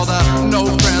dance, well, they're no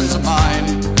friends of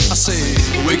mine. I say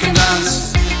we can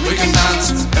dance,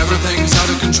 everything's out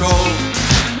of control.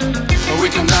 We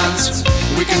can dance,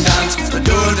 they're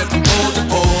doing it from pole to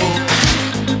pole.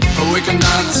 We can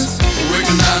dance,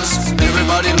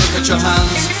 everybody look at your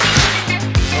hands.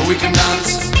 We can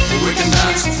dance,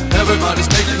 everybody's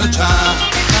taking the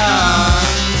chance.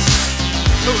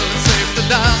 Well, it's safe to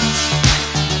dance,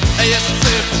 yes, it's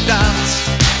safe to dance.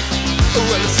 Well,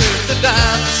 it's safe to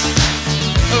dance,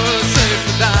 well, it's safe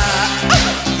to dance.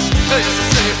 Yes,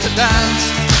 it's safe to dance,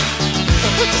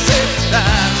 it's safe to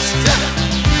dance.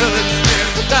 Well, it's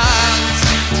safe to dance,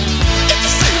 it's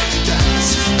safe to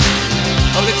dance.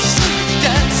 Oh, it's safe to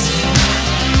dance,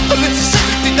 oh, it's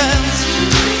safe to dance.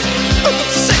 Oh,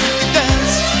 it's safe to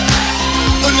dance,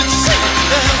 oh, it's safe to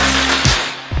dance.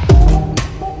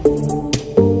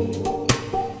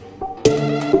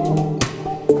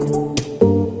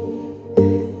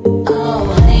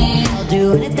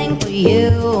 Anything for you.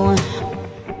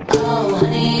 Oh,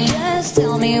 honey, just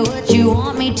tell me what you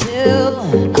want me to.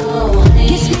 Oh, honey,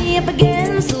 kiss me up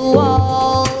against the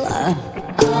wall.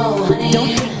 Oh, honey,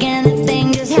 don't take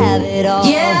anything, just have it all.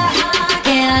 Yeah, I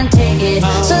can't take it,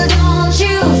 so don't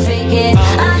you fake it.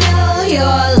 I know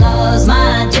your love's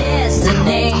my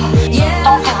destiny.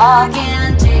 Yeah, I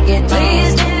can't take it,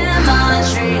 please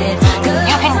demonstrate it.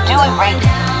 You can do it right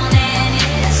now.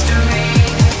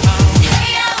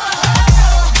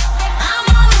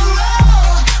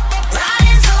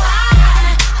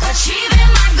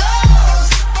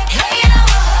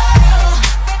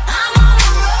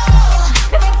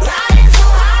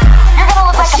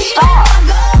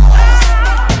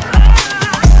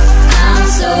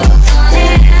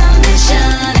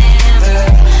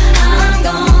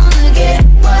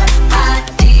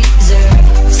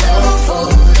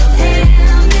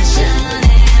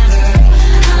 Ambition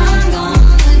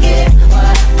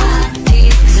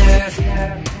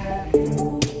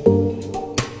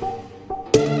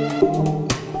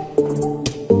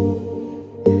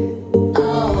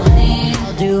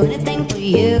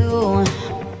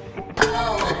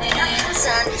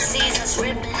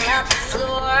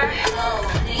floor.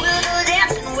 We'll go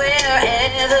dancing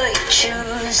wherever you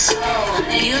choose.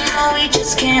 You know we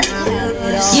just can't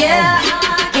lose. Yeah,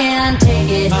 I can't take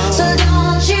it, so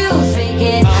don't you fake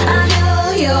it. I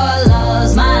know your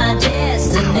love's my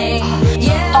destiny.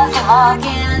 Yeah, I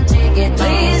can't take it.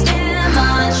 Please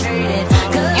demonstrate it.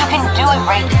 'Cause you can do it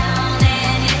right now.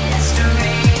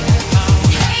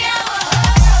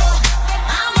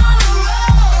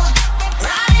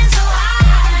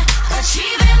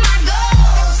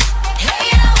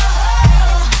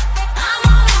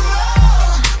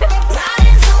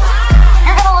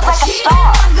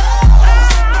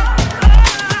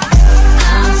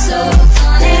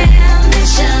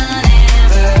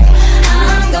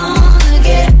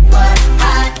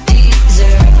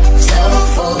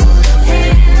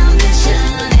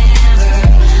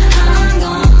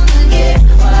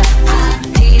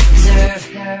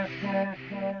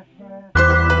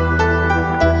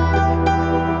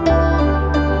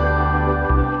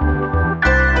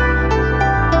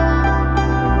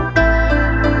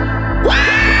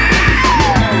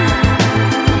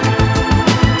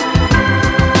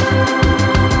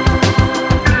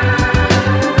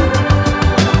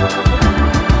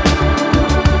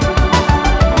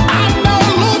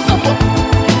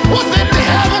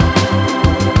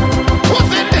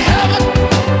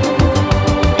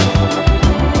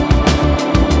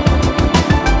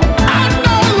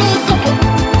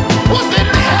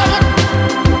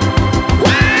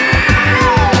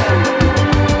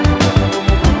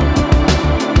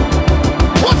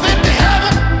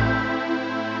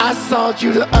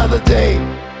 You the other day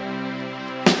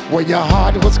when your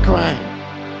heart was crying,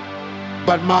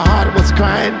 but my heart was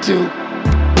crying too.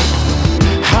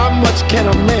 How much can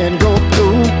a man go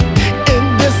through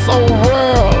in this old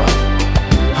world?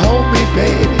 Hold me,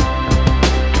 baby,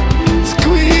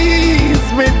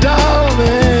 squeeze me,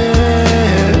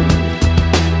 darling.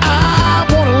 I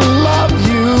wanna love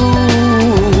you.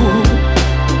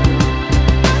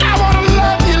 I wanna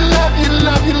love you, love you,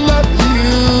 love you, love you.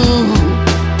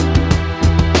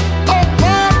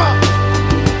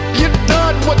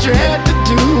 What you had to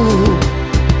do,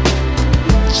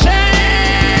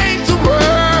 change the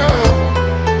world,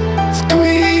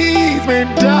 squeeze me,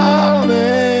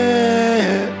 darling.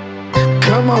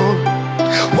 Come on.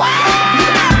 Wow!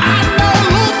 I know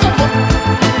Lucifer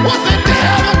was into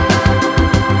heaven,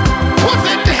 was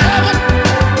into heaven.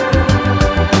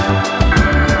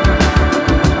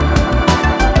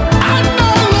 I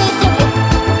know Lucifer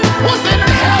was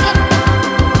into heaven.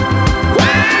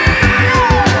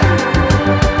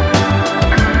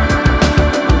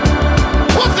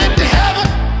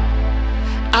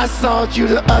 I saw you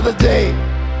the other day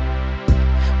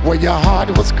when your heart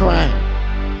was crying.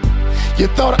 You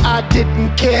thought I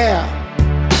didn't care,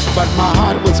 but my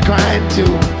heart was crying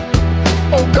too.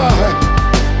 Oh God,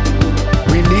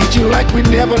 we need you like we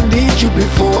never need you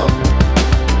before.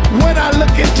 When I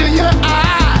look into your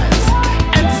eyes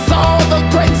and saw the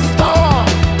great star,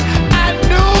 I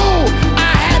knew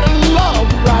I had a love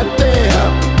right there.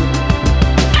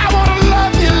 I wanna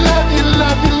love you, love you,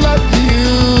 love you, love you.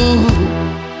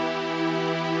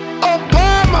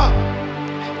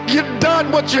 You done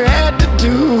what you had to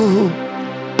do.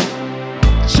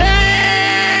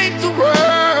 Change the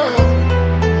world.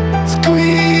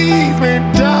 Squeeze me,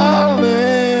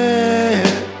 darling.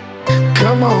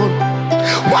 Come on.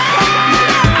 Wow!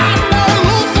 I know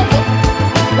Lucifer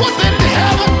was into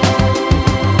heaven.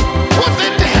 Was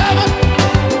into heaven.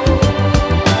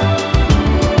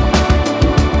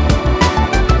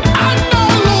 I know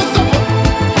Lucifer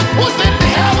was into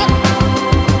heaven.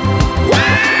 Wow!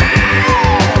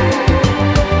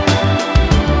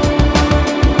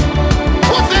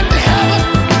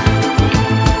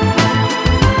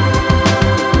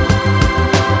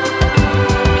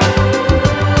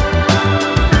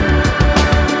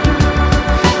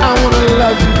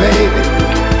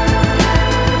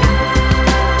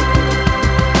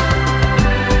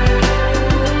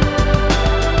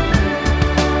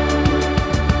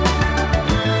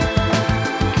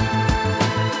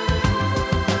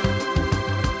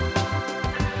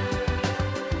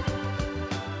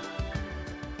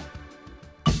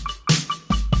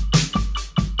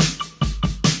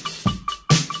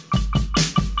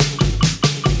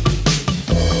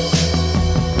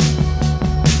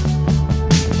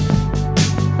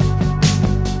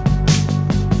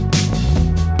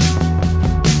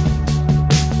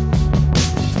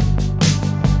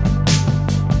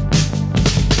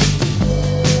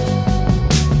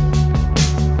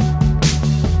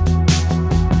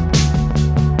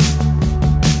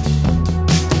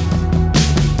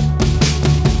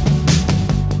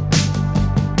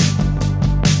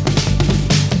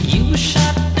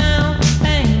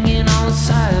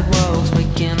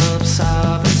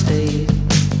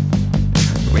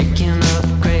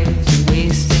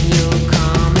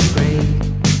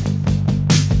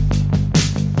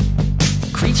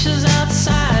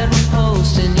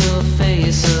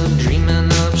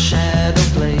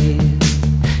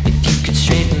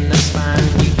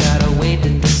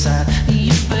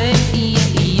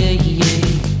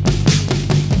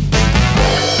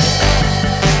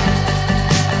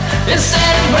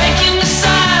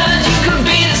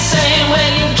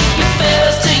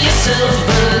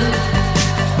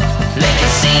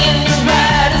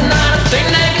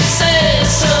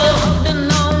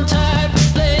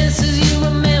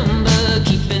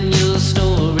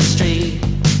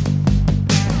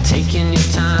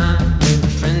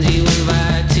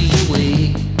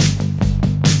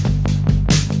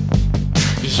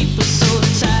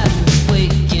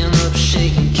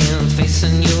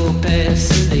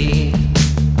 capacity.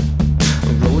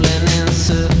 Rolling in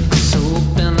circles,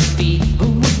 hoping the feet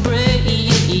would break.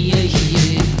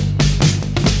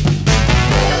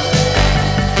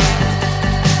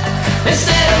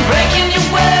 Instead of breaking your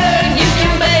word, you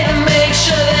can better make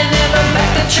sure they never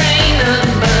back the train up.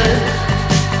 But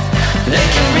they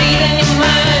can read in your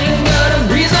mind, you got a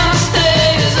reason to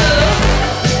stay. So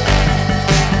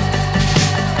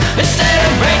instead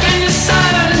of breaking your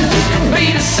silence, you can be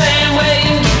the same way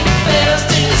and keep your fears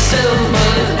to yourself.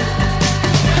 But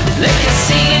they can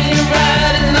see in your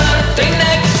eyes, and not a thing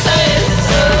they can say.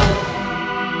 So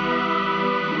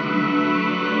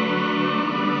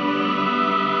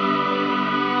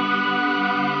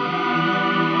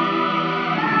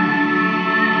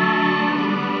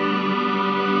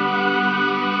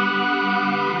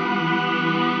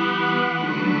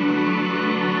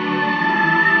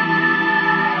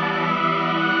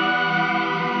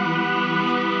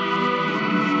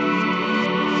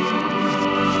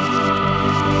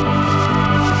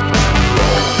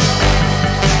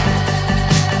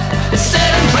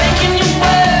instead of breaking your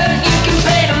word, you can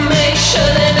pay to make sure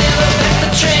they never back the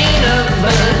train up.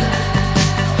 But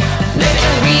they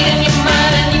can read in your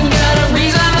mind, and you got a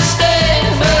reason to stay.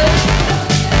 But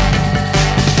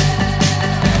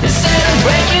instead of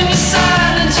breaking your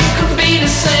silence, you can be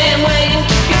the same way and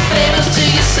keep your favors to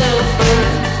yourself. But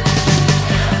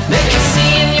they can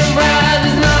see in your eyes,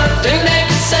 there's not a thing they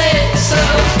can say. So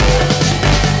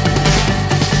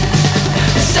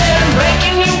instead of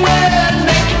breaking your word,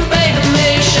 they can pay to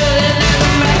make sure they never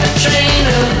back the train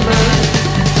up. But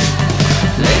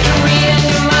they can read in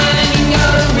your mind, you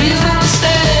got a reason to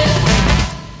stay.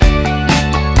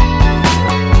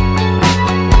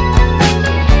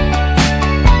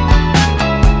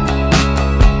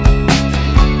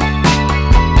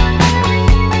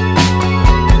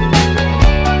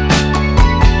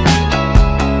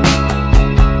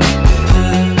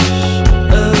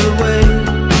 Away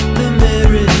the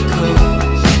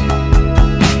miracles.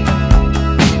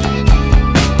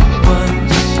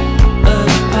 Once a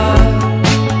part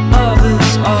of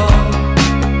us all.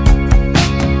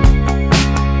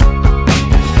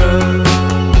 Throw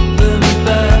them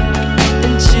back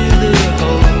into the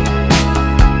hole.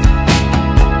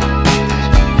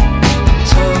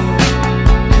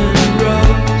 Token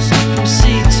rows from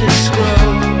seed to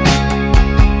scroll.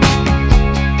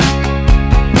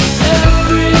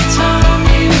 Every time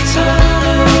you turn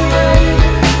away,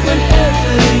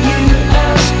 whenever you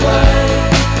ask why,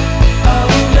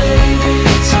 oh maybe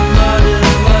it's a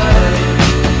modern way.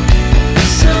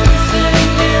 Something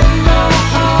in my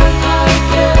heart, I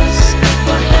guess,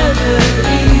 won't ever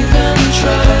even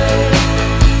try.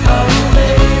 Oh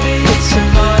maybe it's a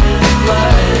modern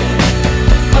way.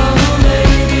 Oh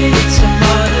maybe it's a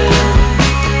modern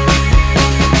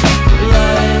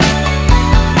life.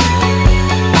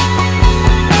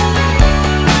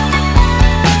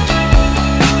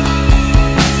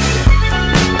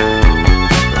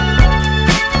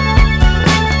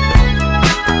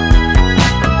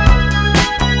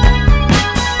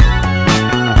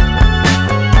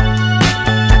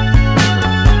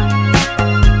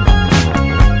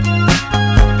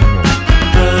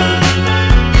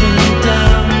 Broken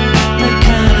down,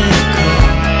 mechanical.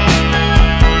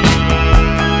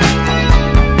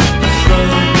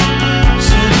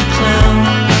 Frozen clown,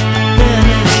 then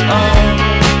it's all.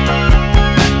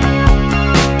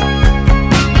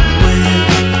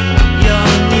 With your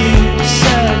new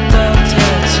set of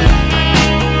tattoo.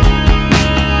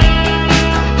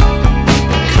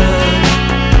 Cut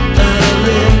a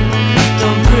lip,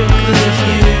 don't prick the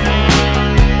view.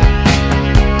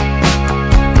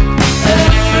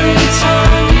 Every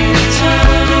time you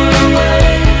turn away,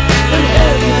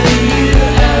 whenever you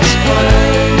ask why,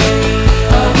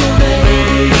 oh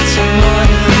maybe it's a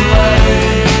modern way.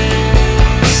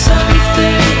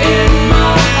 Something in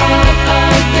my heart,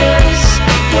 I guess,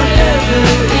 won't ever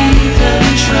even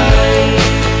try.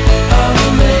 Oh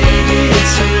maybe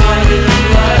it's a modern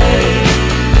way.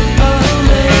 Oh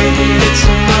maybe it's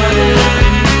a modern life.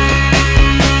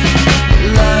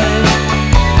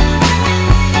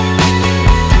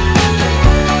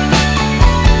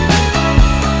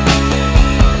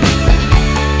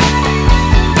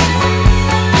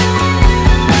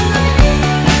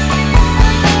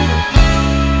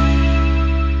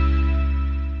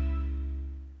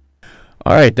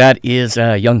 All right, that is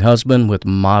Young Husband with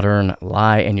Modern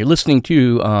Lie, and you're listening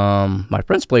to my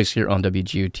friend's place here on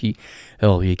WGOT,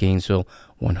 LV Gainesville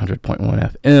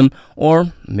 100.1 FM,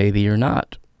 or maybe you're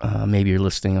not. maybe you're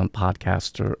listening on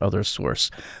podcast or other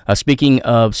source. Speaking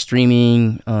of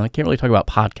streaming, I can't really talk about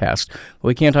podcasts, but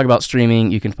we can talk about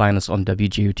streaming. You can find us on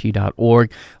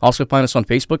WGOT.org. Also find us on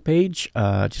Facebook page.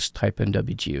 Just type in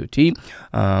WGOT.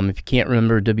 If you can't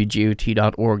remember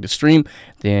WGOT.org to stream,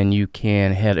 then you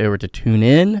can head over to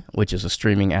TuneIn, which is a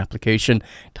streaming application.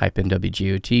 Type in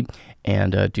WGOT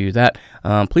and do that.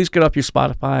 Please get up your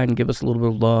Spotify and give us a little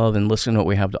bit of love and listen to what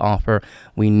we have to offer.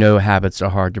 We know habits are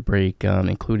hard to break,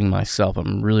 including myself.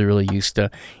 I'm really, really used to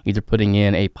either putting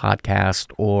in a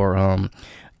podcast or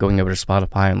going over to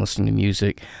Spotify and listening to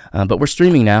music. But we're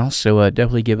streaming now, so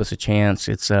definitely give us a chance.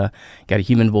 It's got a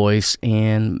human voice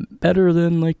and better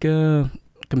than like a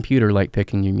computer like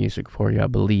picking your music for you, I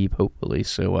believe, hopefully.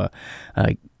 So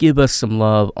give us some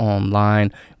love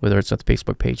online, whether it's at the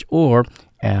Facebook page or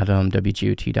at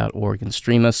WGOT.org and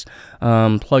stream us.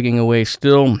 Plugging away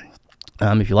still.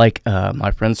 If you like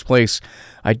My Friend's Place,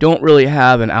 I don't really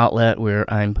have an outlet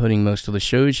where I'm putting most of the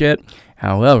shows yet.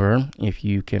 However, if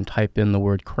you can type in the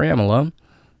word Cramela,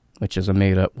 which is a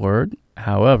made-up word,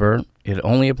 however, it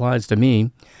only applies to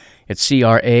me. It's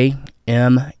Cramela.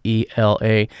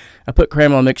 I put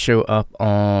Cramela Mix Show up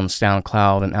on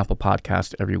SoundCloud and Apple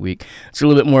Podcast every week. It's a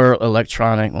little bit more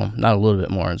electronic. Well, not a little bit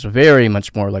more. It's very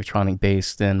much more electronic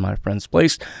based than My Friend's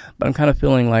Place. But I'm kind of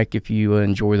feeling like if you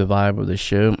enjoy the vibe of the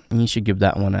show, you should give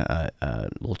that one a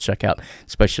little check out,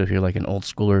 especially if you're like an old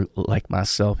schooler like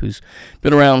myself who's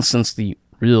been around since the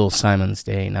real Simon's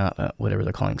day, not whatever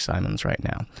they're calling Simon's right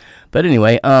now. But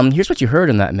anyway, here's what you heard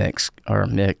in that mix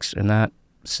in that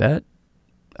set.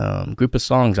 Group of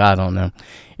songs, I don't know.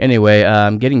 Anyway,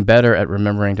 I'm getting better at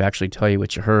remembering to actually tell you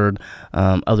what you heard,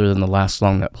 other than the last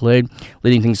song that played.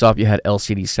 Leading things off, you had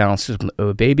LCD Sound System,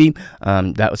 Oh Baby.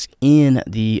 That was in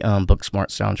the Booksmart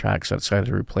soundtrack, so I decided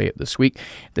to replay it this week.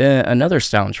 Then another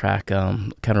soundtrack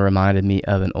kind of reminded me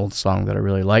of an old song that I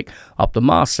really like. Off the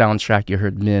Moss soundtrack, you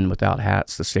heard Men Without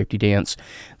Hats, the safety dance.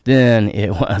 Then it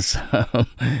was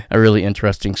a really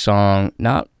interesting song,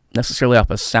 not necessarily off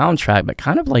a soundtrack, but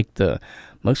kind of like the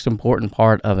most important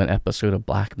part of an episode of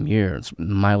Black Mirror. It's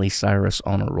Miley Cyrus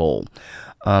on a Roll.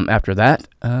 After that,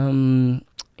 you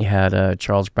had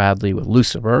Charles Bradley with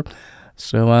Lucifer.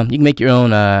 So you can make your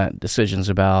own decisions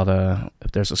about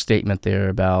if there's a statement there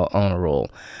about on a roll.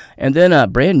 And then a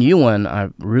brand new one I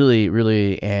really,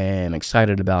 really am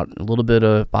excited about. A little bit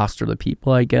of Foster the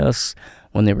People, I guess,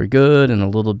 when they were good, and a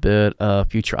little bit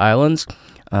of Future Islands.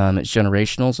 It's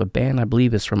Generationals, a band I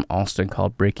believe is from Austin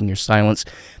called Breaking Your Silence.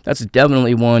 That's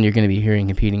definitely one you're going to be hearing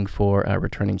competing for a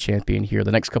returning champion here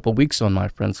the next couple of weeks on My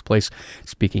Friend's Place.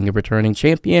 Speaking of returning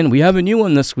champion, we have a new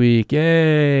one this week.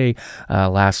 Yay!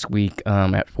 Last week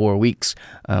at 4 weeks,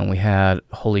 we had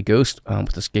Holy Ghost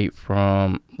with Escape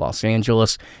from Los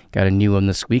Angeles. Got a new one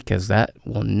this week, as that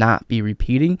will not be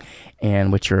repeating.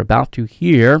 And what you're about to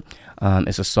hear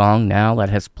is a song now that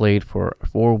has played for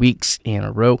 4 weeks in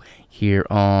a row here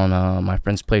on My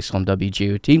Friend's Place on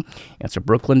WGOT. It's a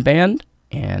Brooklyn band,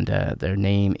 and their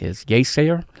name is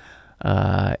Yaysayer,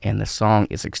 and the song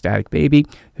is Ecstatic Baby.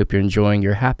 Hope you're enjoying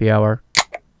your happy hour.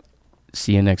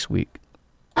 See you next week.